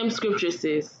 Quote them scriptures,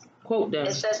 sis. Quote them.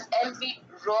 It says envy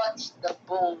rots the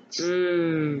bones.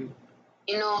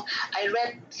 You know, I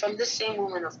read from the same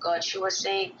woman of God. She was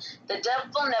saying, the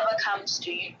devil never comes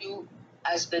to you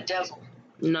as the devil.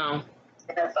 No.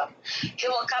 Never. He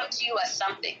will come to you as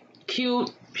something.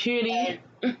 Cute, pretty.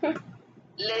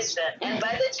 Listen, and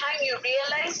by the time you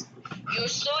realize you're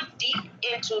so deep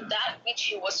into that which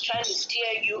he was trying to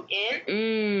steer you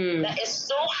in, that it's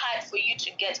so hard for you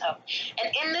to get up.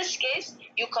 And in this case,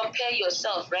 you compare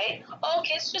yourself, right?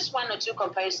 Okay, it's just one or two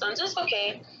comparisons. It's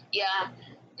okay. Yeah.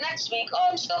 Next week,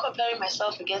 I'm still comparing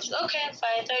myself against, okay,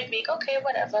 fine. Third week, okay,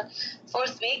 whatever.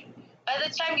 Fourth week, by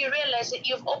the time you realize it,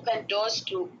 you've opened doors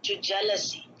to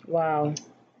jealousy. Wow.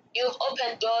 You've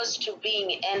opened doors to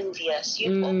being envious.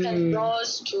 You've opened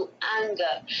doors to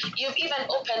anger. You've even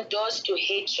opened doors to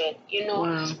hatred, you know.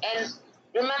 Wow. And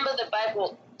remember, the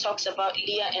Bible talks about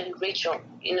Leah and Rachel,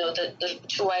 you know, the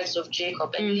two wives of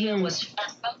Jacob. And Leah was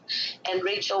fertile and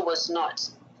Rachel was not,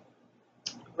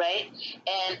 right?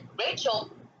 And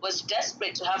Rachel was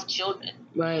desperate to have children.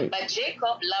 Right. But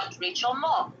Jacob loved Rachel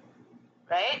more,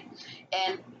 right?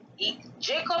 And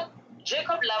Jacob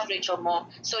loved Rachel more,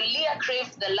 so Leah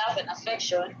craved the love and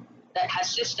affection that her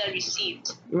sister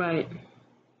received. Right.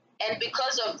 And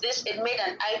because of this, it made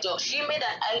an idol. She made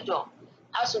an idol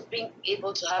out of being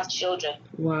able to have children.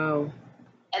 Wow.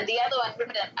 And the other one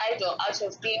made an idol out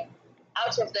of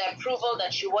the approval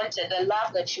that she wanted, the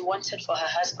love that she wanted for her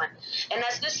husband. And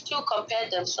as these two compared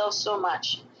themselves so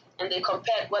much, and they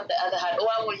compared what the other had, oh,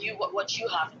 I want you what you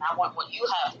have, and I want what you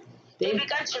have. They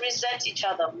began to resent each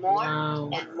other more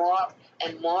and more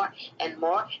and more and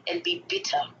more and be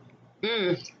bitter.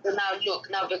 So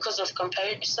now because of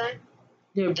comparison,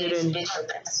 there's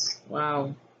bitterness.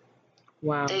 Wow.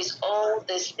 There's all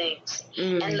these things.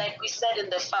 And like we said in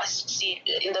the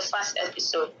first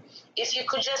episode, if you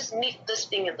could just nip this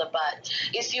thing in the bud,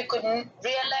 if you could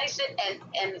realize it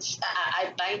and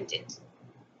I bind it.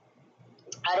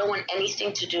 I don't want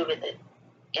anything to do with it.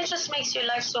 It just makes your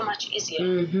life so much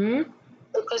easier.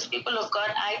 Because people of God,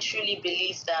 I truly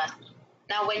believe that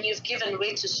now when you've given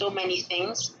way to so many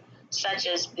things, such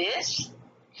as this,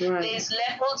 there's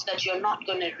levels that you're not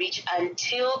going to reach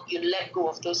until you let go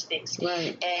of those things.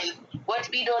 Right. And what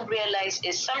we don't realize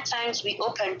is sometimes we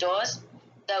open doors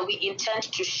that we intend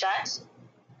to shut,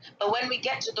 but when we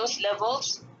get to those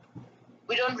levels,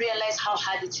 we don't realize how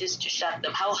hard it is to shut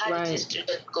them, how hard it is to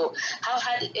let go, how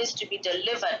hard it is to be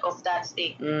delivered of that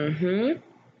thing.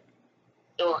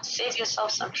 So save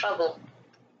yourself some trouble.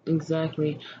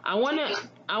 Exactly. I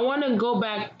wanna go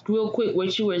back real quick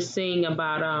what you were saying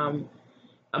about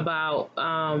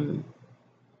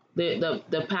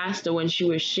the pastor when she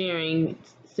was sharing,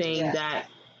 saying that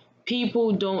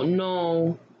people don't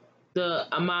know the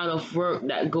amount of work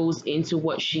that goes into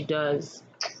what she does.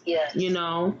 Yes. You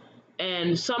know?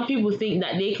 And some people think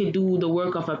that they could do the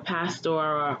work of a pastor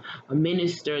or a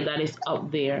minister that is up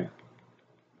there.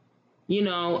 You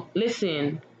know,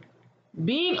 listen,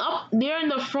 being up there in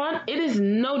the front, it is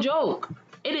no joke.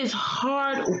 It is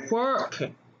hard work.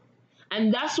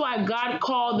 And that's why God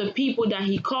called the people that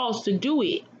he calls to do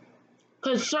it.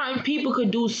 Because certain people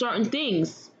could do certain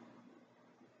things.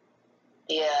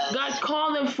 Yeah. God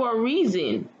called them for a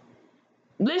reason.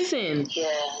 Listen.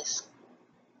 Yes.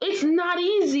 It's not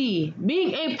easy.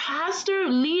 Being a pastor,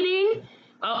 leading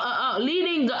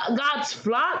leading God's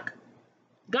flock,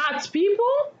 God's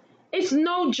people. It's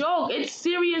no joke. It's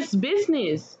serious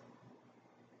business.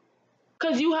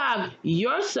 Because you have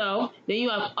yourself, then you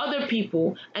have other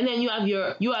people, and then you have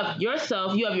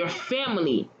yourself, you have your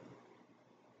family.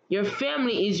 Your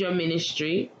family is your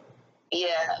ministry.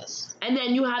 Yes. And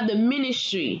then you have the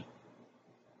ministry,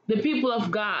 the people of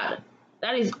God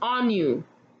that is on you,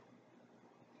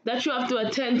 that you have to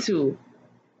attend to,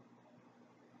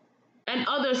 and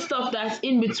other stuff that's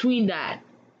in between that.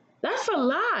 That's a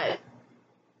lot.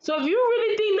 So if you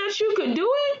really think that you could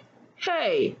do it,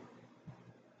 hey,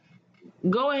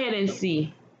 go ahead and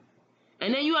see.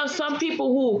 And then you have some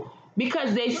people who,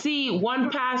 because they see one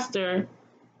pastor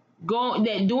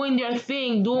that doing their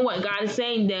thing, doing what God is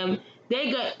saying them,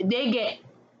 they get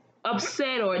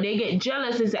upset or they get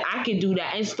jealous and say, I can do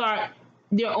that, and start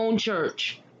their own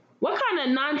church. What kind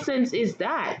of nonsense is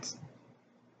that?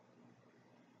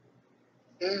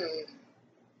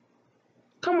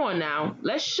 Come on now.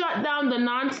 Let's shut down the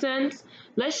nonsense.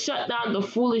 Let's shut down the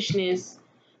foolishness.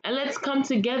 And let's come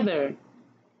together.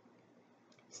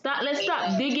 Let's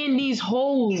stop digging these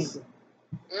holes.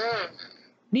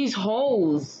 These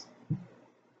holes.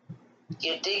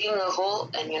 You're digging a hole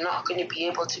and you're not going to be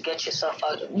able to get yourself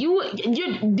out of it.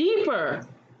 You're deeper.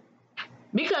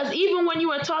 Because even when you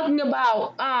were talking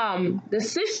about the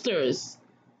sisters,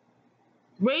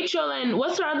 Rachel and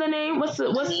what's her other name? What's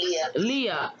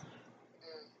Leah.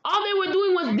 All they were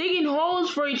doing was digging holes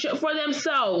for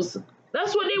themselves.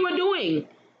 That's what they were doing.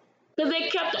 Because they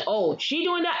kept, oh, she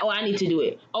doing that? Oh, I need to do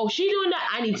it. Oh, she doing that?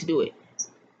 I need to do it.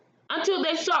 Until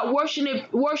they start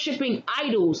worshiping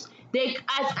idols.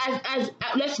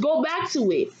 Let's go back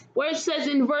to it. Where it says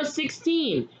in verse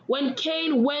 16, when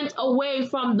Cain went away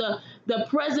from the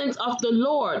presence of the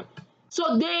Lord.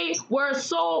 So they were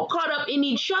so caught up in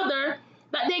each other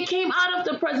that they came out of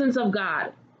the presence of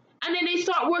God. And then they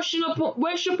start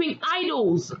worshiping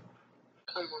idols.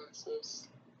 Come on, sis.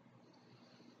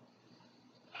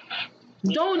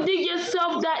 Don't dig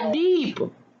yourself that deep.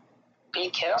 Be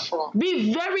careful.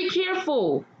 Be very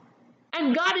careful.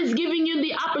 And God is giving you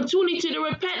the opportunity to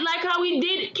repent like how he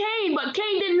did Cain. But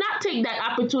Cain did not take that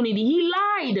opportunity. He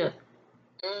lied.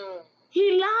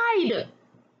 He lied.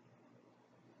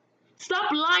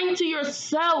 Stop lying to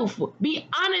yourself. Be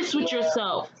honest with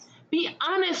yourself. Be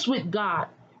honest with God.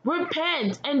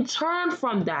 Repent and turn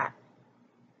from that.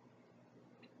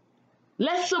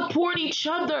 Let's support each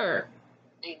other.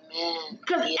 Amen.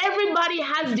 Because everybody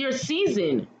has their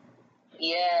season.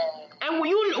 Yeah. And when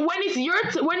it's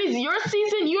your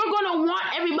season, you're gonna want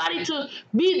everybody to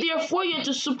be there for you and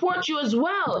to support you as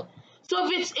well. So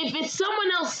if it's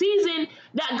someone else's season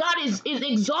that God is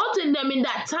exalting them in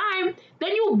that time,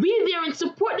 then you'll be there and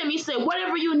support them. You say,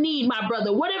 whatever you need, my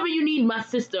brother, whatever you need, my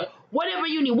sister, whatever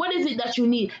you need, what is it that you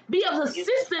need? Be of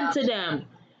assistance to them.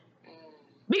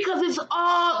 Because it's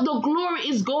all the glory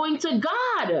is going to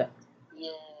God.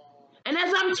 Yeah. And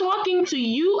as I'm talking to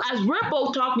you, as we're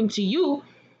both talking to you,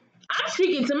 I'm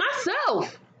speaking to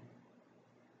myself.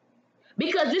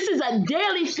 Because this is a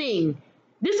daily thing.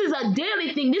 This is a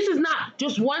daily thing. This is not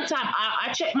just one time.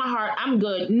 I check my heart. I'm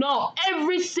good. No,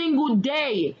 every single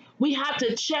day we have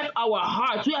to check our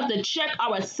hearts. We have to check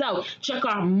ourselves. Check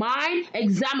our mind.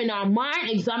 Examine our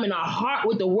heart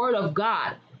with the word of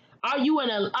God. Are you in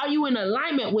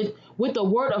alignment with the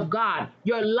word of God?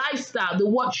 Your lifestyle,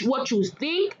 what you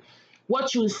think,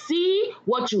 what you see,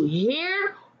 what you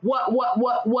hear,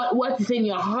 what's in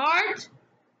your heart.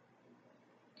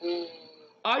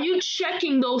 Are you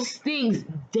checking those things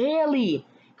daily?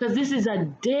 Because this is a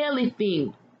daily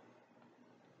thing.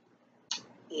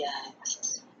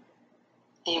 Yes.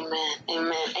 Amen.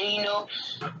 Amen. And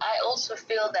I also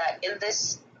feel that in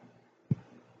this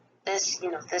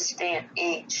day and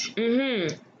age,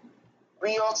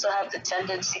 we also have the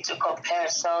tendency to compare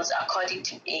ourselves according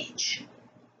to age.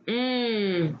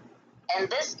 And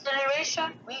this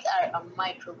generation, we are a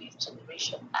microwave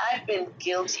generation. I've been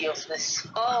guilty of this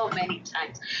so many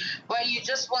times, where you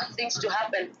just want things to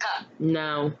happen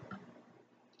now.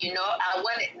 I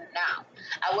want it now.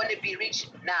 I want to be rich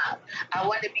now. I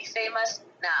want to be famous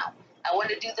now. I want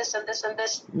to do this and this and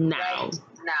this now. Right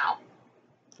now.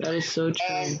 That is so true.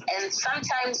 And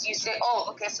sometimes you say, oh,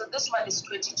 okay, so this one is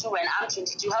 22 and I'm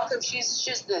 22. How come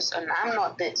she's this and I'm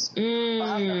not this? Or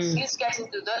how come she's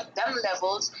getting to them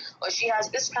levels, or she has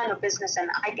this kind of business and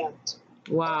I don't?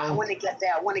 Wow. I want to get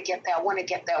there. I want to get there. I want to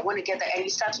get there. I want to get there. And you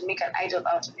start to make an idol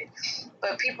out of it.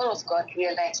 But people of God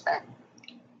realize that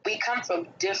we come from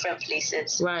different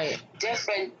places. Right.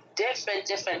 Different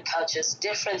cultures,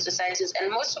 different societies, and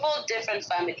most of all, different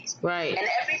families. Right. And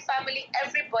every family,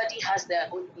 everybody has their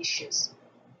own issues.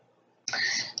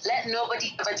 Let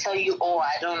nobody ever tell you, oh,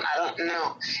 I don't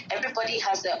know. Everybody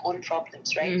has their own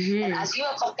problems, right? And as you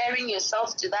are comparing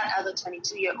yourself to that other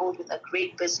 22-year-old with a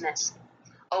great business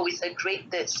or with a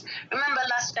great this, remember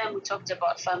last time we talked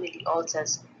about family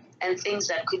altars and things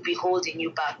that could be holding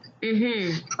you back.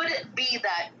 Could it be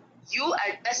that you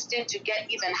are destined to get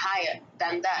even higher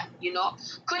than that, you know?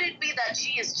 Could it be that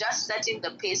she is just setting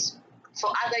the pace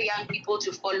for other young people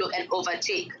to follow and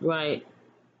overtake? Right.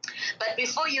 But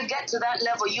before you get to that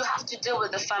level, you have to deal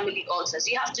with the family altars.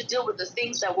 You have to deal with the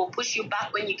things that will push you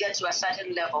back when you get to a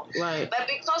certain level. Right. But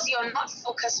because you're not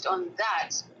focused on that,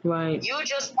 right, you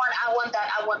just want, I want that,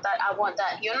 I want that, I want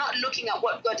that. You're not looking at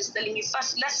what God is telling you.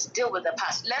 First, let's deal with the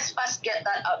past. Let's first get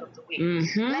that out of the way.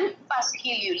 Let me first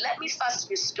heal you. Let me first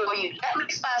restore you. Let me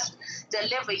first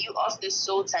deliver you of the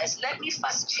soul ties. Let me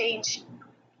first change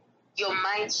your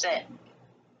mindset.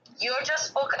 You're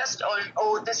just focused on,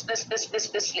 oh, this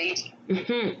lady.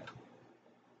 Right?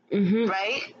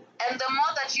 And the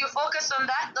more that you focus on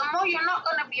that, the more you're not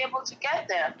going to be able to get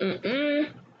there.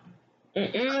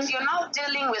 Because you're not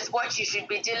dealing with what you should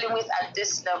be dealing with at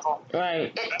this level.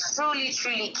 Right. It truly,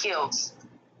 truly kills.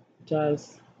 It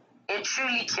does. It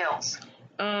truly kills.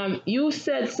 You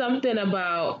said something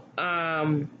about,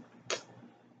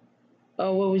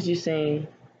 what was you saying?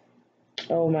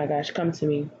 Oh my gosh, come to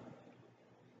me.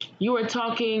 You were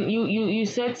talking, you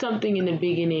said something in the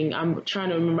beginning. I'm trying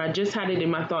to remember. I just had it in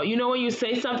my thought. You know when you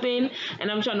say something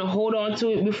and I'm trying to hold on to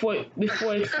it before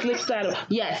it slips out of.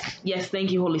 Yes,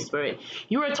 thank you, Holy Spirit.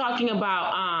 You were talking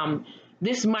about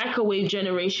this microwave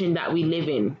generation that we live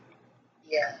in.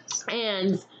 Yes.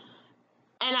 And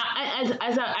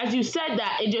as you said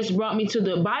that, it just brought me to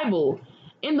the Bible.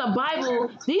 In the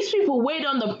Bible, these people wait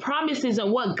on the promises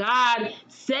and what God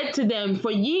said to them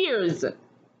for years.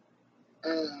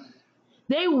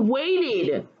 They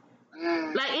waited.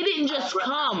 Like it didn't just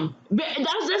come.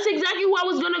 That's exactly what I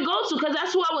was gonna go to, because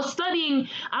that's what I was studying.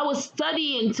 I was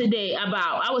studying today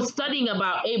about. I was studying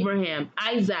about Abraham,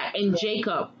 Isaac, and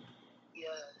Jacob,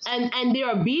 and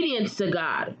their obedience to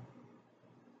God.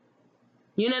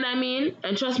 You know what I mean?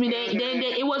 And trust me, they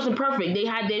it wasn't perfect. They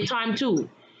had their time too.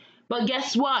 But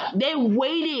guess what? They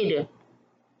waited.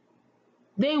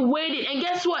 They waited, and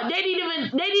guess what? They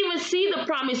didn't even see the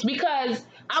promise, because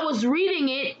I was reading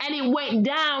it and it went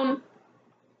down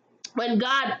when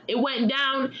God, it went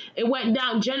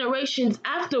down generations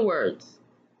afterwards.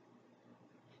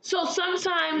 So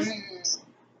sometimes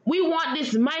we want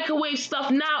this microwave stuff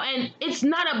now, and it's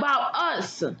not about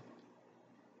us.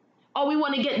 Oh, we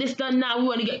want to get this done now. We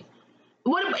want to get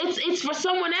it's for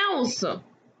someone else. And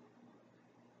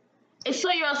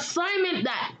so your assignment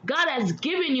that God has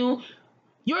given you,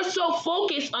 you're so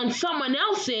focused on someone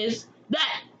else's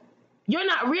that you're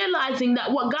not realizing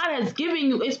that what God has given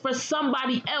you is for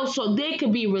somebody else, so they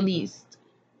could be released,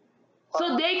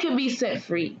 so they could be set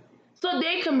free, so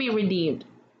they can be redeemed.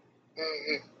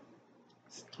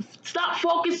 Stop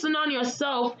focusing on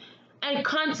yourself and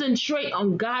concentrate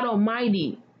on God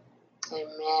Almighty.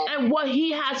 Amen. And what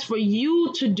He has for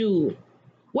you to do.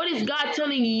 What is God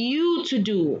telling you to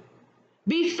do?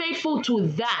 Be faithful to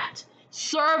that.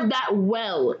 Serve that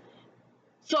well.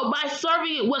 So by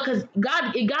serving it well, because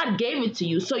God gave it to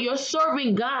you, so you're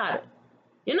serving God.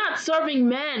 You're not serving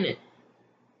men.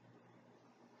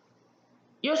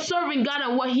 You're serving God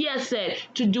and what He has said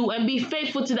to do, and be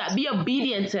faithful to that. Be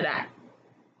obedient to that.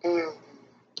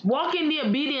 Walk in the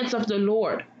obedience of the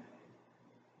Lord.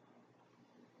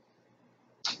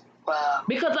 Wow.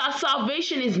 Because our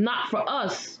salvation is not for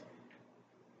us.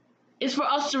 It's for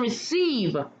us to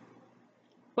receive,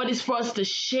 but it's for us to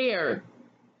share.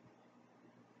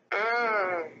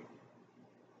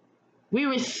 We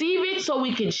receive it so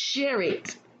we can share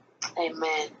it.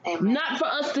 Amen. Amen. Not for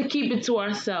us to keep it to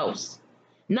ourselves.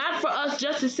 Not for us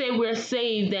just to say we're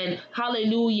saved and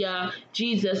hallelujah,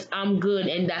 Jesus, I'm good,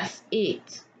 and that's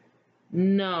it.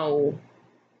 No.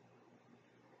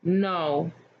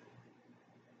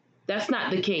 That's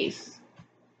not the case.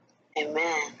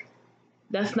 Amen.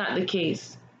 That's not the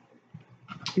case.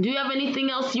 Do you have anything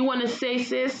else you want to say,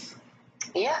 sis?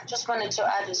 Yeah, just wanted to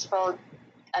add as well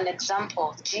an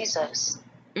example. Jesus.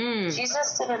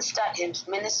 Jesus didn't start his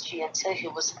ministry until he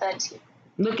was 30.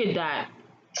 Look at that.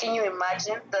 Can you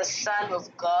imagine? The Son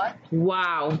of God.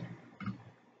 Wow.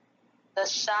 The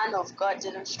Son of God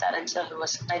didn't start until he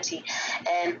was 30.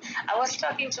 And I was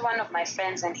talking to one of my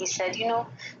friends, and he said, you know,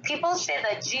 people say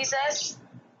that Jesus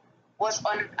was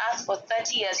on earth for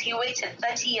 30 years. He waited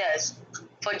 30 years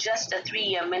for just a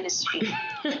 3-year ministry.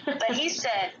 But he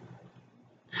said,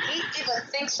 he even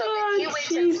thinks of it. He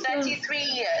waited 33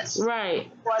 years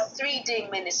right. for a 3-day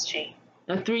ministry.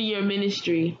 A 3-year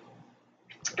ministry.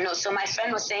 No, so my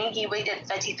friend was saying he waited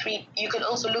 33. You could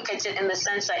also look at it in the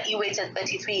sense that he waited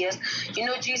 33 years. You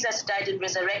know, Jesus died and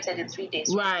resurrected in 3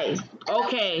 days. Right. And Okay. that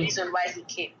was the reason why he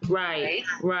came. Right.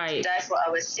 To die for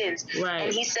our sins. Right.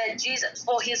 And he said, Jesus,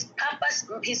 for his purpose,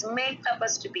 his main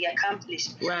purpose to be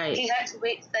accomplished, right. he had to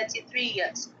wait 33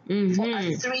 years for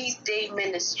a 3-day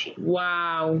ministry.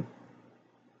 Wow.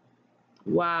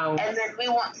 Wow. And then we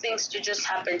want things to just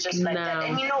happen just like that.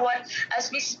 And you know what?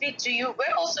 As we speak to you,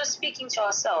 we're also speaking to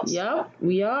ourselves. Yep,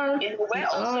 we are. You know, we're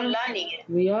also learning it.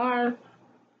 We are.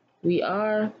 We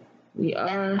are. We are.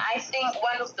 And I think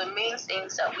one of the main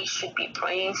things that we should be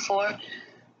praying for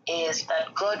is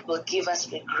that God will give us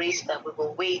the grace that we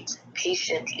will wait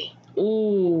patiently.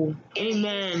 Ooh, in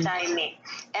amen. His timing.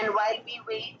 And while we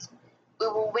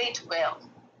will wait well.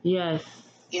 Yes.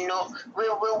 You know, we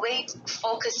will wait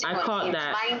focusing on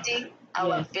minding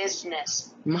our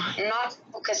business, not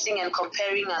focusing and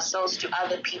comparing ourselves to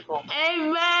other people.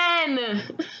 Amen.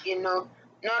 You know,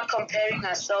 not comparing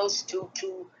ourselves to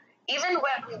even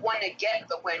where we want to get,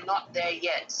 but we're not there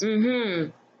yet. Mm-hmm.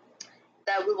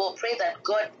 That we will pray that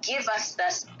God give us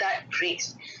that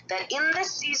grace. That in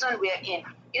this season we are in,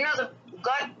 you know,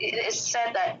 God, it is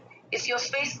said that if you're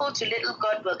faithful to little,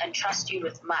 God will entrust you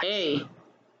with much. Hey.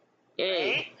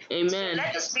 Right? Amen. So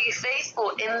let us be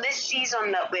faithful in this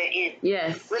season that we're in.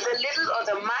 Yes. With the little or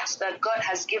the much that God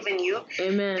has given you.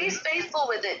 Amen. Be faithful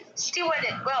with it. Steward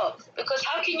it well. Because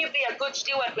how can you be a good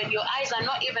steward when your eyes are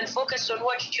not even focused on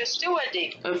what you're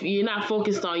stewarding? If you're not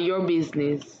focused on your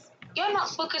business. You're not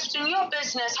focused on your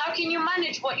business. How can you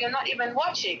manage what you're not even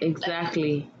watching?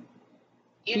 Exactly.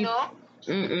 You know?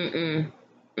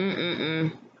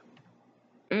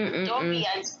 Don't be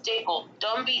unstable.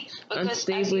 Don't be, because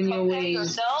unstable as you in your compare ways.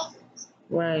 yourself,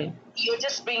 right, you're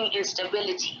just bringing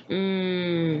instability.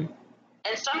 And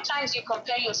sometimes you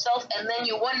compare yourself and then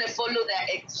you want to follow their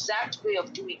exact way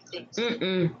of doing things. So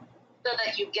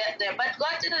that you get there. But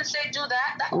God didn't say do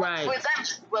that. That worked for them.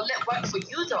 Will it work for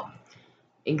you though?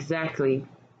 Exactly.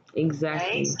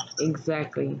 Right?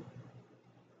 Exactly.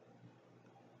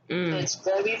 So it's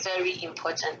very, very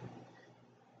important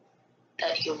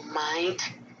that you mind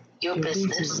your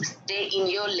business, stay in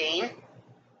your lane.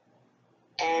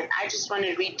 And I just want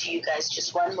to read to you guys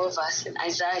just one more verse in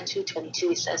Isaiah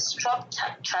 2:22. It says, "Stop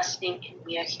trusting in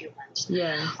mere humans who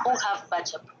have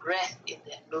but a breath in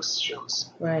their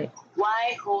nostrils. Right.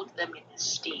 Why hold them in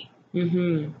esteem?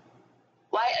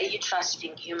 Why are you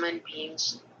trusting human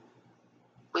beings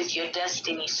with your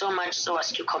destiny so much so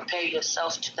as to compare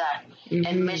yourself to that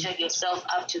and measure yourself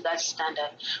up to that standard?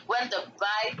 When the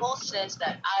Bible says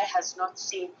that eye has not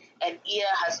seen and ear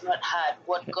has not heard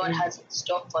what God has in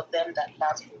store for them that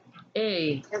love Him."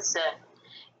 Hey. Listen,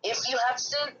 if you have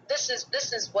seen, this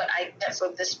is what I get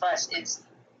from this verse is,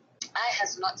 eye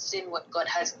has not seen what God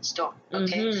has in store.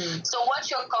 Okay, so what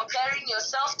you're comparing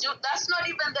yourself to, that's not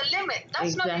even the limit.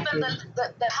 That's not even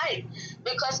the height.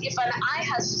 Because if an eye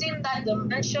has seen that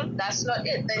dimension, that's not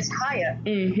it. There's higher.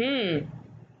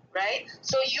 Right?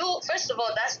 So you, first of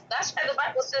all, that's why the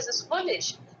Bible says it's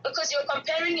foolish, because you're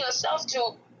comparing yourself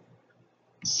to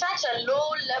such a low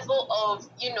level of,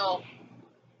 you know,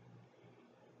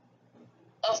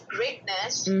 of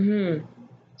greatness.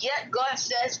 Yet God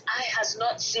says, "Eye has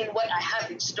not seen what I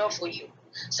have in store for you."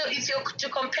 So if you're to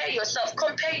compare yourself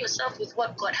with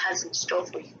what God has in store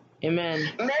for you.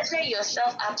 Amen. Measure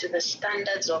yourself up to the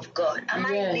standards of God. Am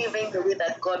I living the way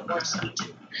that God wants me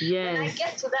to? Yes. When I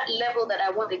get to that level that I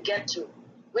want to get to,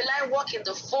 will I walk in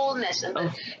the fullness and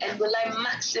will I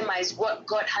maximize what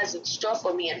God has in store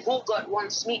for me and who God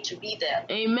wants me to be there?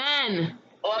 Amen.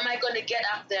 Or am I going to get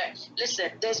up there?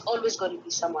 Listen, there's always going to be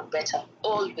someone better.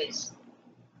 Always.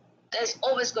 There's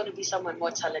always going to be someone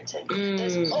more talented.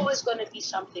 There's always going to be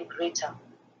something greater.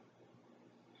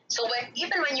 So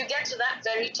even when you get to that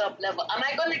very top level, am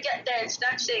I going to get there and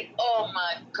start saying, "Oh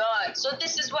my God, so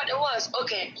this is what it was.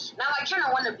 Okay, now I kind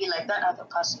of want to be like that other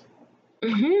person."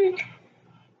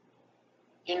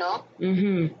 You know?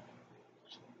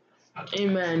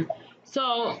 Amen.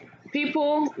 So,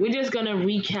 people, we're just going to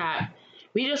recap.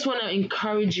 We just want to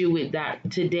encourage you with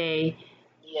that today.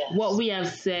 Yes. What we have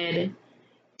said.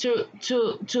 To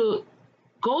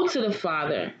go to the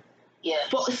Father.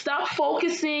 Yes. Stop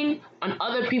focusing on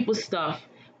other people's stuff.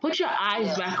 Put your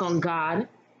eyes back on God.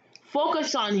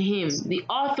 Focus on Him, the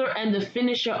author and the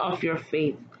finisher of your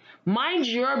faith. Mind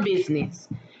your business.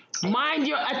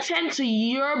 Attend to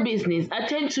your business.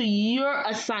 Attend to your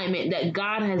assignment that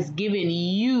God has given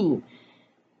you.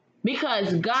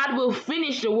 Because God will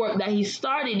finish the work that He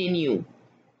started in you.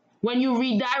 When you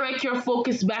redirect your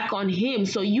focus back on Him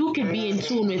so you can be in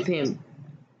tune with Him.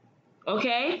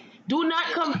 Okay? Do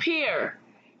not compare.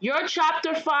 Your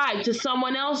chapter 5 to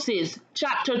someone else's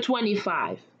chapter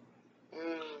 25.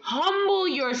 Humble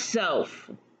yourself.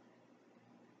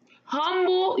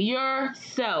 Humble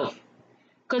yourself.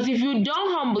 Because if you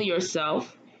don't humble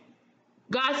yourself,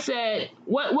 God said,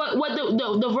 what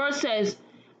the verse says,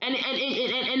 and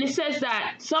it says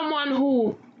that someone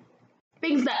who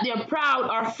thinks that they're proud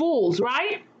are fools,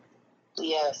 right?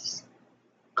 Yes.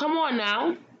 Come on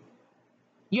now.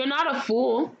 You're not a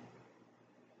fool.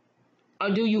 Or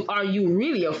are you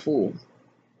really a fool?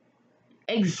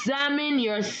 Examine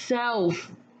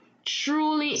yourself.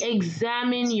 Truly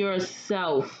examine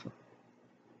yourself.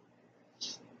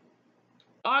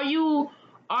 Are you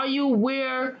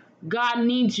where God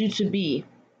needs you to be?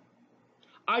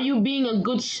 Are you being a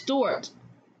good steward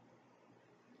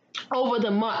over the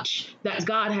much that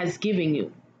God has given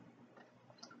you?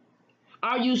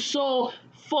 Are you so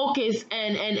focused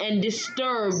and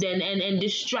disturbed and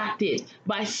distracted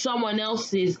by someone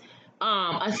else's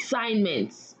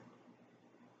assignments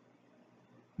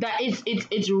that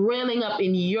it's railing up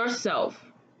in yourself,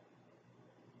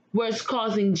 where it's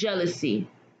causing jealousy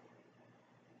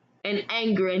and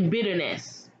anger and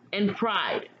bitterness and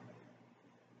pride,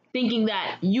 thinking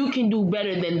that you can do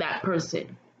better than that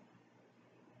person?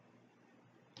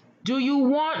 Do you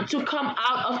want to come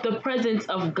out of the presence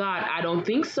of God? I don't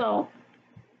think so.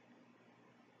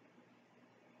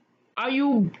 Are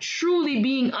you truly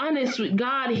being honest with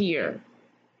God here?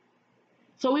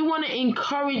 So we want to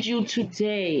encourage you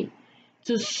today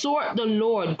to sort the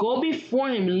Lord. Go before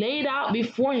him. Lay it out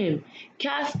before him.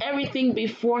 Cast everything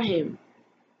before him.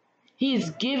 He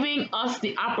is giving us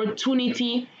the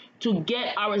opportunity to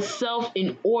get ourselves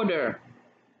in order.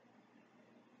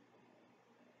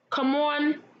 Come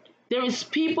on. There is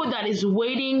people that is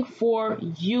waiting for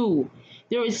you.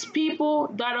 There is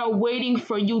people that are waiting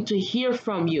for you to hear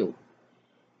from you.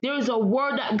 There is a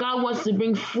word that God wants to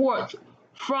bring forth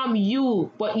from you,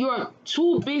 but you're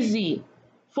too busy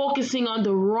focusing on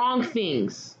the wrong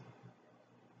things,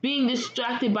 being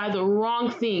distracted by the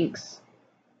wrong things.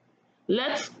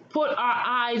 Let's put our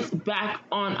eyes back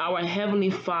on our Heavenly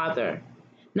Father.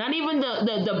 Not even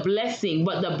the blessing,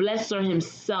 but the blesser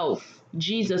himself,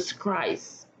 Jesus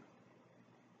Christ.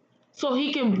 So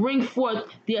he can bring forth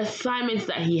the assignments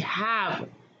that he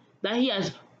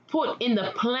has put in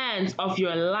the plans of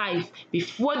your life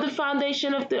before the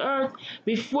foundation of the earth,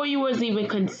 before you was even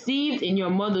conceived in your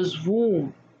mother's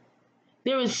womb.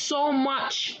 There is so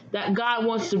much that God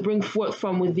wants to bring forth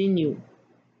from within you.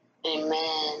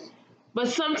 Amen. But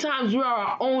sometimes we're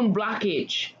our own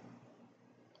blockage.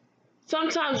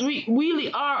 Sometimes we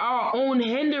really are our own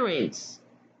hindrance.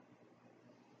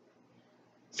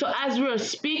 So as we're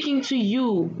speaking to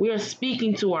you, we are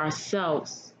speaking to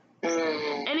ourselves.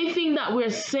 Anything that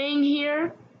we're saying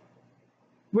here,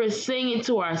 we're saying it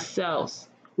to ourselves.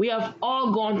 We have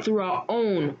all gone through our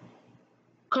own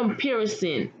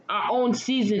comparison, our own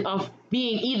season of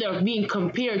either being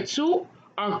compared to,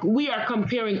 or we are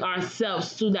comparing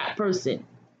ourselves to that person.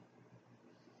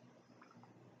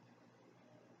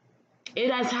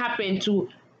 It has happened to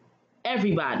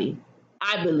everybody,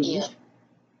 I believe. Yeah.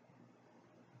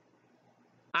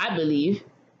 I believe.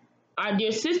 Our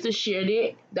dear sister shared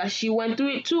it, that she went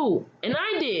through it too. And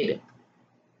I did.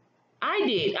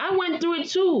 I went through it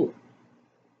too.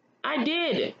 I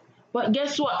did. But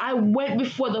guess what? I went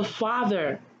before the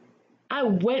Father. I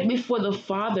went before the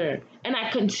Father. And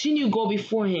I continue to go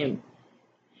before him.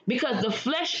 Because the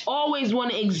flesh always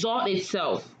want to exalt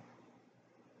itself.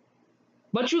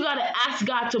 But you got to ask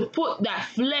God to put that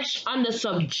flesh under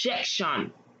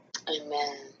subjection.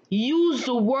 Amen. Use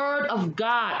the word of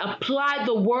God. Apply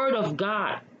the word of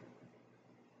God.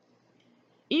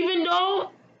 Even though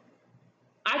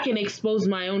I can expose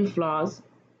my own flaws,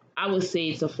 I would say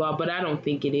it's a flaw, but I don't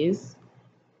think it is.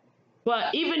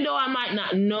 But even though I might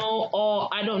not know, or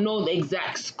I don't know the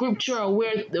exact scripture or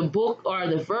where the book or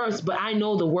the verse, but I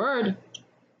know the word.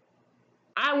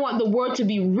 I want the word to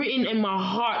be written in my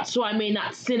heart so I may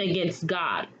not sin against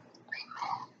God.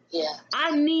 Yeah.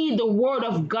 I need the word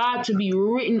of God to be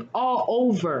written all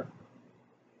over.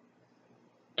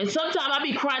 And sometimes I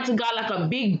be crying to God like a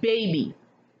big baby,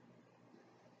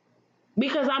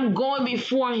 because I'm going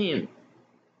before him,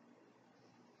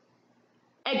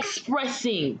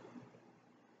 expressing,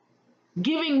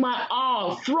 giving my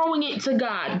all, throwing it to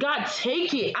God. God,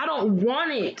 take it. I don't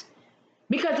want it,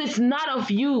 because it's not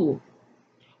of you.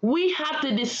 We have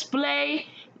to display,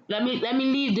 let me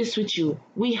leave this with you.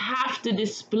 We have to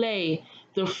display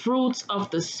the fruits of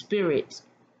the Spirit.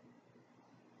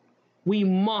 We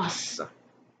must.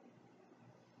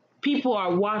 People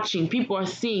are watching. People are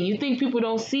seeing. You think people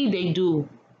don't see? They do.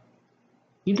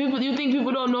 You think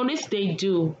people don't know this? They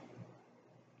do.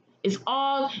 It's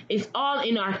all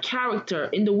in our character,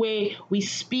 in the way we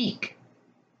speak.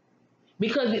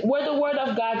 Because what the word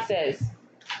of God says,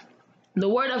 the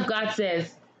word of God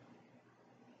says,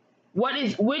 what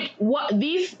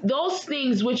these those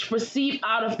things which proceed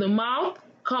out of the mouth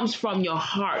comes from your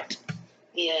heart.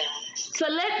 Yes. So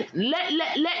let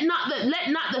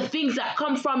not the things that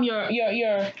come from your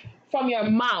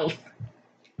mouth,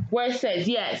 where it says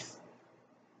yes.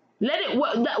 Let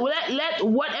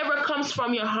whatever comes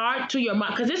from your heart to your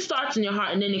mouth, because it starts in your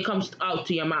heart and then it comes out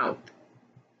to your mouth.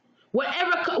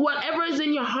 Whatever is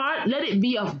in your heart, let it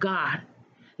be of God.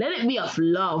 Let it be of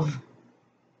love.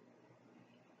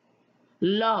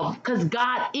 Love, because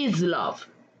God is love.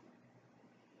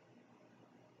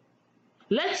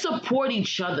 Let's support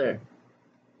each other.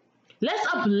 Let's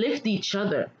uplift each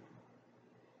other.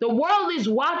 The world is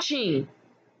watching.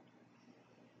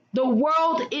 The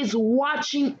world is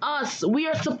watching us. We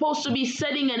are supposed to be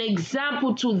setting an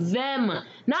example to them,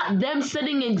 not them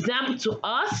setting an example to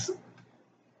us.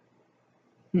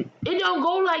 It don't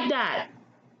go like that.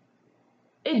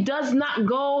 It does not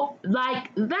go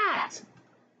like that.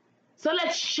 So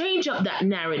let's change up that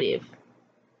narrative.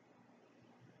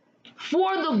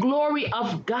 For the glory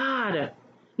of God,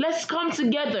 let's come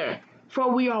together,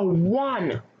 for we are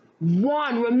one.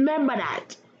 One, remember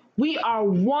that. We are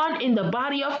one in the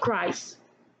body of Christ.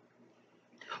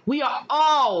 We are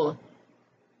all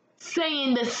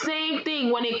saying the same thing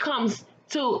when it comes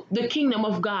to the kingdom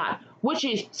of God, which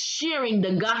is sharing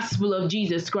the gospel of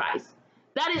Jesus Christ.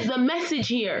 That is the message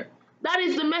here. That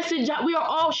is the message that we are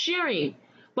all sharing,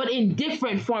 but in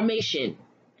different formation,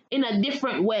 in a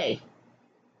different way.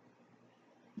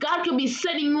 God could be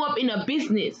setting you up in a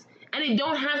business, and it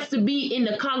don't have to be in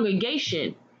the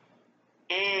congregation.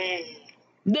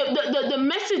 The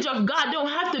message of God don't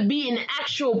have to be in the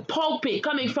actual pulpit,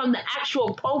 coming from the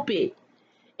actual pulpit.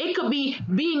 It could be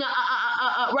being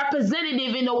a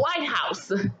representative in the White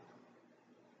House,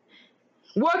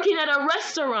 working at a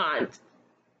restaurant.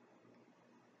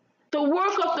 The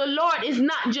work of the Lord is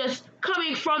not just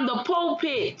coming from the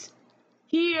pulpit.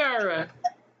 Here,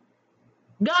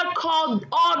 God called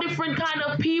all different kind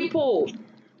of people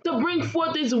to bring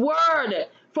forth His word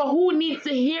for who needs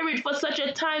to hear it for such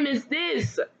a time as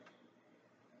this.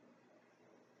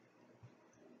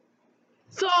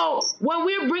 So when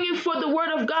we're bringing forth the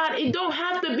word of God, it don't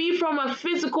have to be from a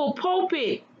physical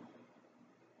pulpit.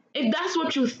 If that's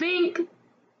what you think,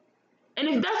 and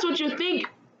if that's what you think,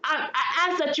 I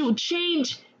ask that you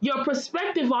change your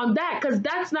perspective on that, because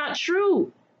that's not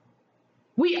true.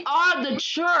 We are the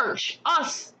church,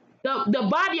 us, the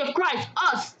body of Christ,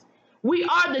 us. We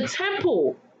are the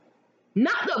temple,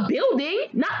 not the building,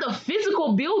 not the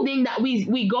physical building that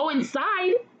we go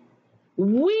inside.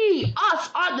 We,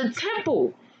 us, are the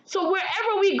temple. So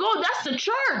wherever we go, that's the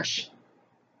church.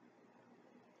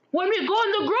 When we go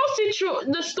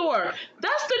in the store,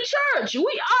 that's the church.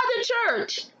 We are the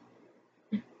church.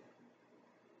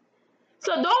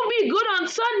 So don't be good on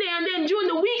Sunday and then during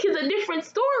the week is a different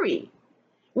story.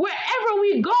 Wherever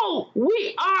we go,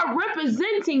 we are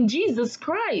representing Jesus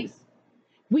Christ.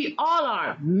 We all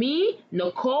are. Me,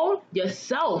 Nicole,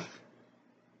 yourself.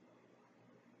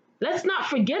 Let's not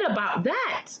forget about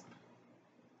that.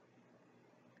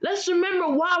 Let's remember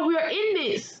why we are in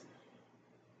this.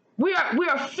 We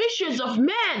are fishers of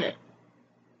men.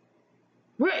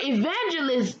 We're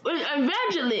evangelists.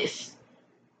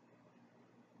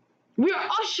 We're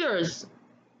ushers.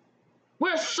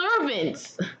 We're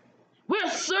servants. We're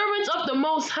servants of the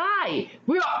Most High.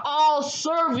 We are all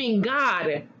serving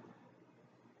God.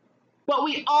 But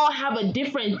we all have a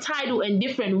different title and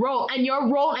different role. And your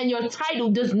role and your title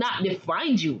does not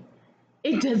define you.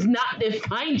 It does not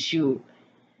define you.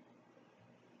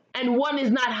 And one is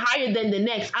not higher than the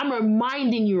next. I'm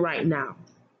reminding you right now.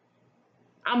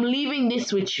 I'm leaving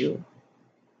this with you.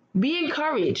 Be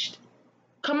encouraged.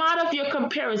 Come out of your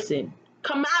comparison.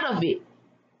 Come out of it.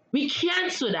 We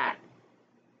cancel that.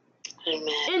 Amen.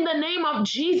 In the name of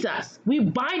Jesus, we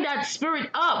bind that spirit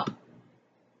up.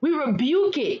 We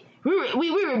rebuke it. We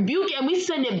rebuke it and we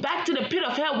send it back to the pit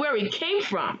of hell where it came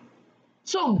from.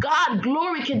 So God's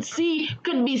glory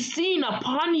can be seen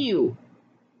upon you.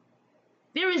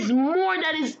 There is more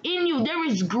that is in you. There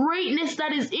is greatness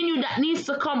that is in you that needs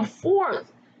to come forth.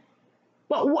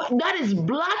 But what that is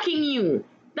blocking you?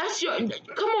 That's your.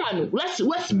 Come on, let's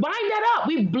bind that up.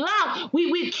 We block.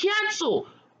 We cancel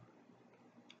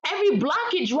every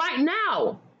blockage right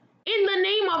now in the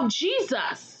name of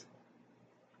Jesus.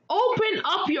 Open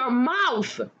up your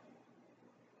mouth.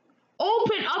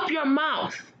 Open up your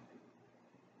mouth.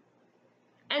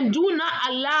 And do not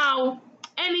allow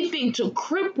anything to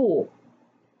cripple.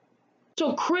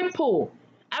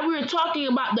 And we were talking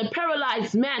about the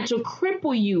paralyzed man, to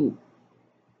cripple you,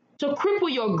 to cripple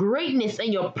your greatness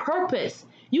and your purpose.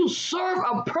 You serve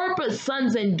a purpose,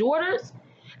 sons and daughters,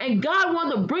 and God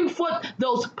wants to bring forth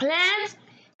those plans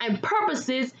and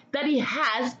purposes that He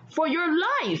has for your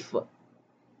life.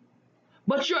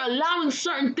 But you're allowing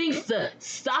certain things to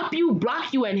stop you,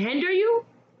 block you, and hinder you.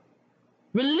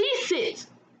 Release it.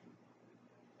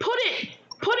 Put it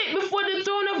before the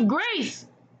throne of grace.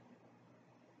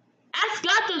 Ask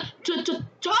God to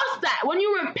toss that. When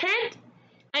you repent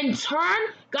and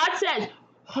turn, God says,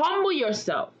 humble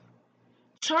yourself.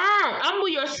 Humble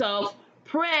yourself,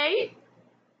 pray,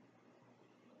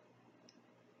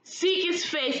 seek His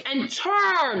face, and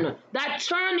turn. That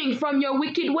turning from your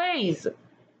wicked ways.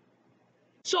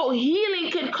 So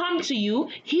healing can come to you.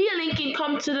 Healing can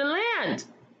come to the land.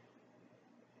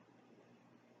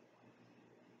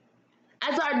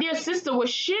 As our dear sister was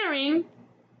sharing,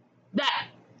 that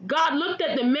God looked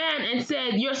at the man and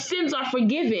said, your sins are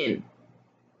forgiven,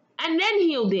 and then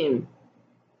healed him.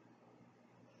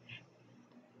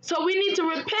 So we need to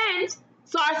repent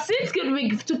so our sins can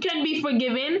be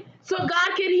forgiven, so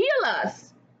God can heal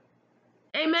us.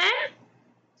 Amen?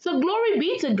 So glory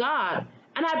be to God.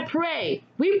 And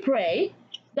we pray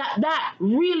that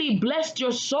really blessed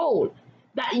your soul,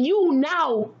 that you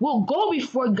now will go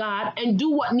before God and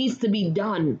do what needs to be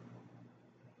done,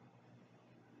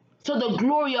 so the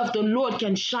glory of the Lord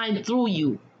can shine through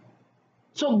you,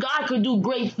 so God could do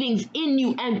great things in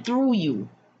you and through you,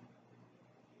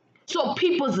 so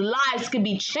people's lives could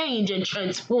be changed and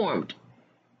transformed.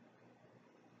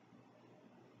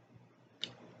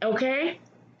 Okay?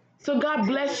 So God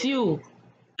bless you.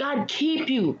 God keep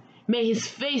you. May His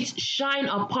face shine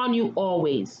upon you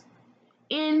always.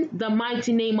 In the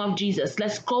mighty name of Jesus,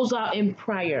 let's close out in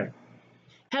prayer.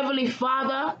 Heavenly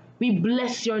Father, we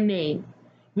bless your name.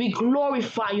 We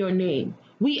glorify your name.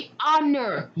 We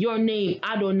honor your name,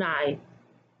 Adonai.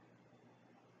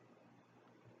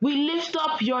 We lift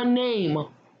up your name,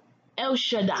 El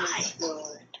Shaddai. Yes,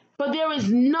 Lord. For there is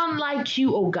none like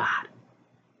you, O God,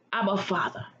 Abba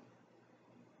Father.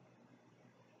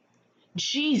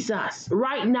 Jesus,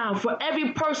 right now, for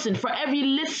every person, for every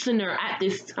listener at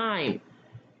this time,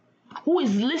 who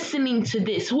is listening to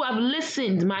this, who have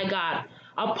listened, my God,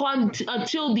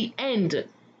 until the end,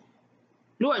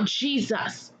 Lord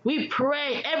Jesus, we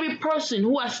pray every person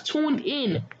who has tuned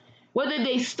in, whether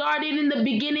they started in the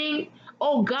beginning,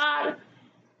 oh God,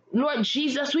 Lord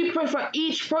Jesus, we pray for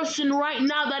each person right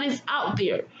now that is out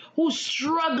there who's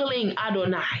struggling,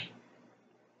 Adonai.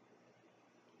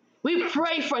 We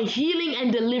pray for healing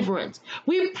and deliverance.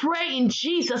 We pray in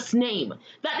Jesus' name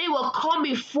that they will come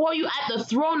before you at the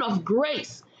throne of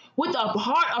grace with a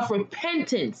heart of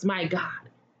repentance, my God,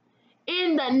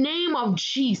 in the name of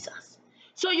Jesus,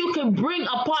 so you can bring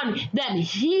upon them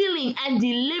healing and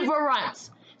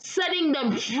deliverance, setting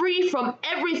them free from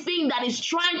everything that is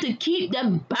trying to keep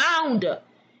them bound,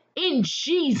 in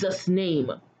Jesus'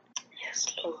 name.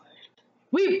 Yes, Lord.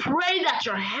 We pray that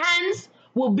your hands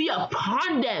will be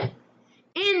upon them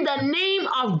in the name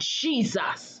of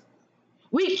Jesus.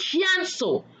 We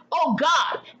cancel, oh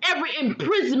God, every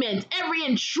imprisonment, every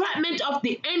entrapment of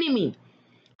the enemy.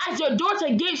 As your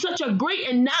daughter gave such a great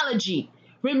analogy,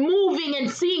 removing and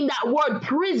seeing that word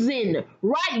prison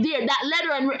right there, that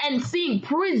letter, and seeing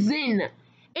prison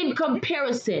in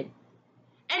comparison.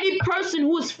 Any person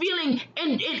who is feeling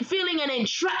an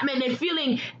entrapment and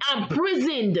feeling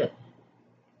imprisoned,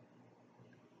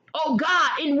 oh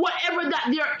God, in whatever that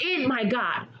they're in, my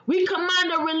God, we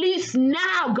command a release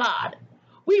now, God.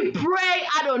 We pray,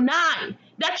 Adonai,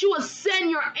 that you will send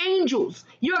your angels,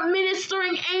 your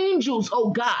ministering angels, oh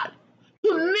God,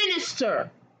 to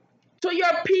minister to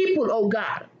your people, oh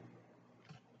God,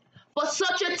 for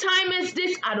such a time as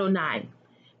this, Adonai.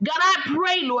 God, I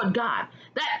pray, Lord God,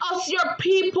 that us, your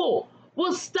people,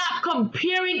 will stop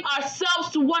comparing ourselves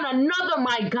to one another,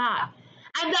 my God,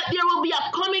 and that there will be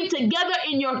a coming together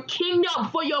in your kingdom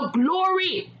for your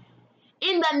glory.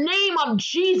 In the name of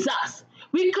Jesus,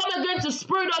 we come against the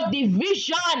spirit of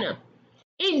division.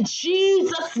 In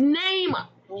Jesus' name,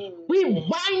 we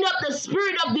bind up the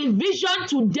spirit of division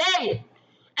today,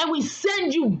 and we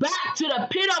send you back to the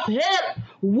pit of hell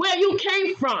where you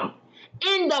came from.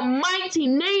 In the mighty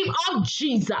name of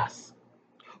Jesus.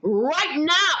 Right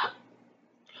now,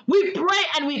 we pray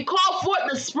and we call forth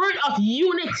the spirit of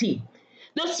unity,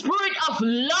 the spirit of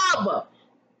love,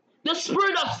 the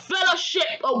spirit of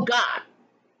fellowship, oh God.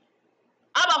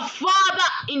 Abba Father,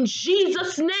 in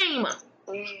Jesus' name,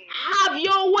 have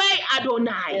your way,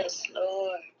 Adonai. Yes,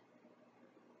 Lord.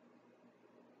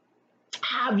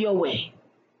 Have your way.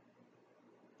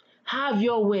 Have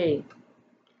your way.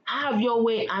 Have your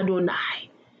way, Adonai.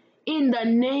 In the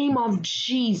name of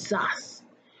Jesus,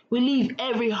 we leave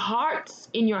every heart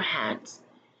in your hands.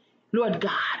 Lord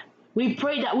God, we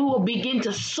pray that we will begin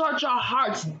to search our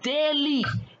hearts daily,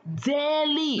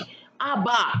 daily.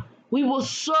 Abba, we will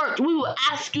search. We will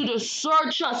ask you to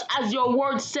search us as your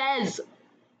word says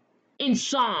in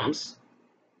Psalms.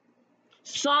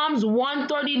 Psalms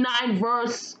 139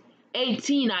 verse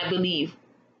 18, I believe.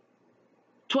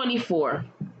 24.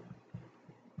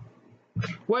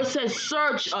 Where it says,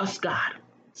 search us, God.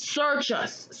 Search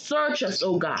us,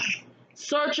 O God.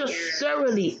 Search us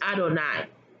thoroughly, Adonai.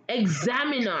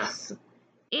 Examine us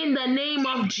in the name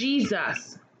of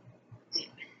Jesus.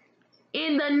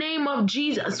 In the name of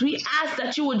Jesus, we ask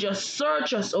that you would just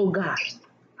search us, oh God.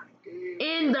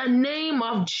 In the name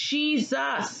of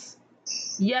Jesus.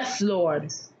 Yes,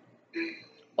 Lord.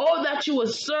 Oh, that you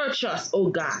would search us, oh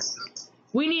God.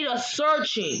 We need a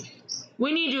searching.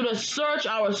 We need you to search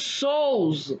our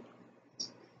souls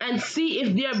and see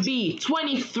if there be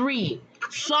 23.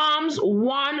 Psalms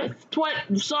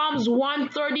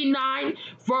 139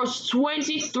 verse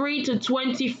 23 to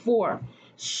 24.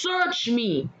 Search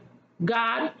me,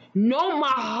 God, know my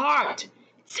heart,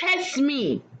 test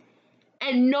me,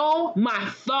 and know my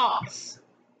thoughts.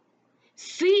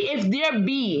 See if there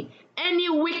be any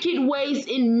wicked ways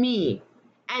in me,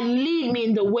 and lead me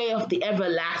in the way of the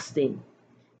everlasting.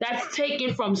 That's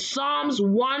taken from Psalms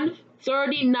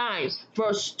 139,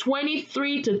 verse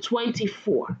 23 to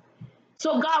 24.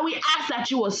 So God, we ask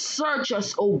that you will search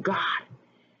us, oh God.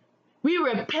 We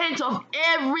repent of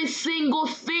every single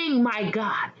thing, my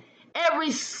God.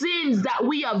 Every sins that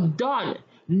we have done,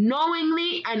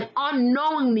 knowingly and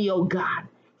unknowingly, oh God,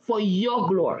 for your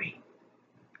glory.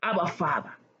 Abba,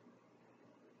 Father,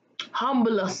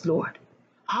 humble us, Lord.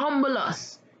 Humble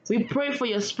us. We pray for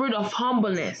your spirit of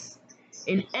humbleness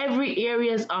in every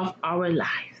areas of our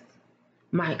life.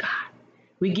 My God,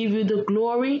 we give you the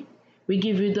glory, we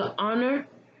give you the honor,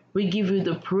 we give you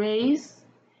the praise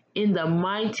in the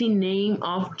mighty name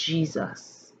of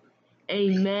Jesus.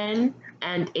 Amen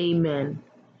and amen.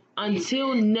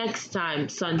 Until next time,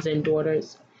 sons and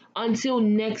daughters. Until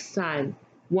next time,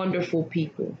 wonderful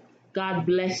people. God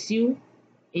bless you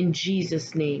in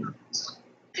Jesus' name.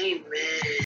 Amen.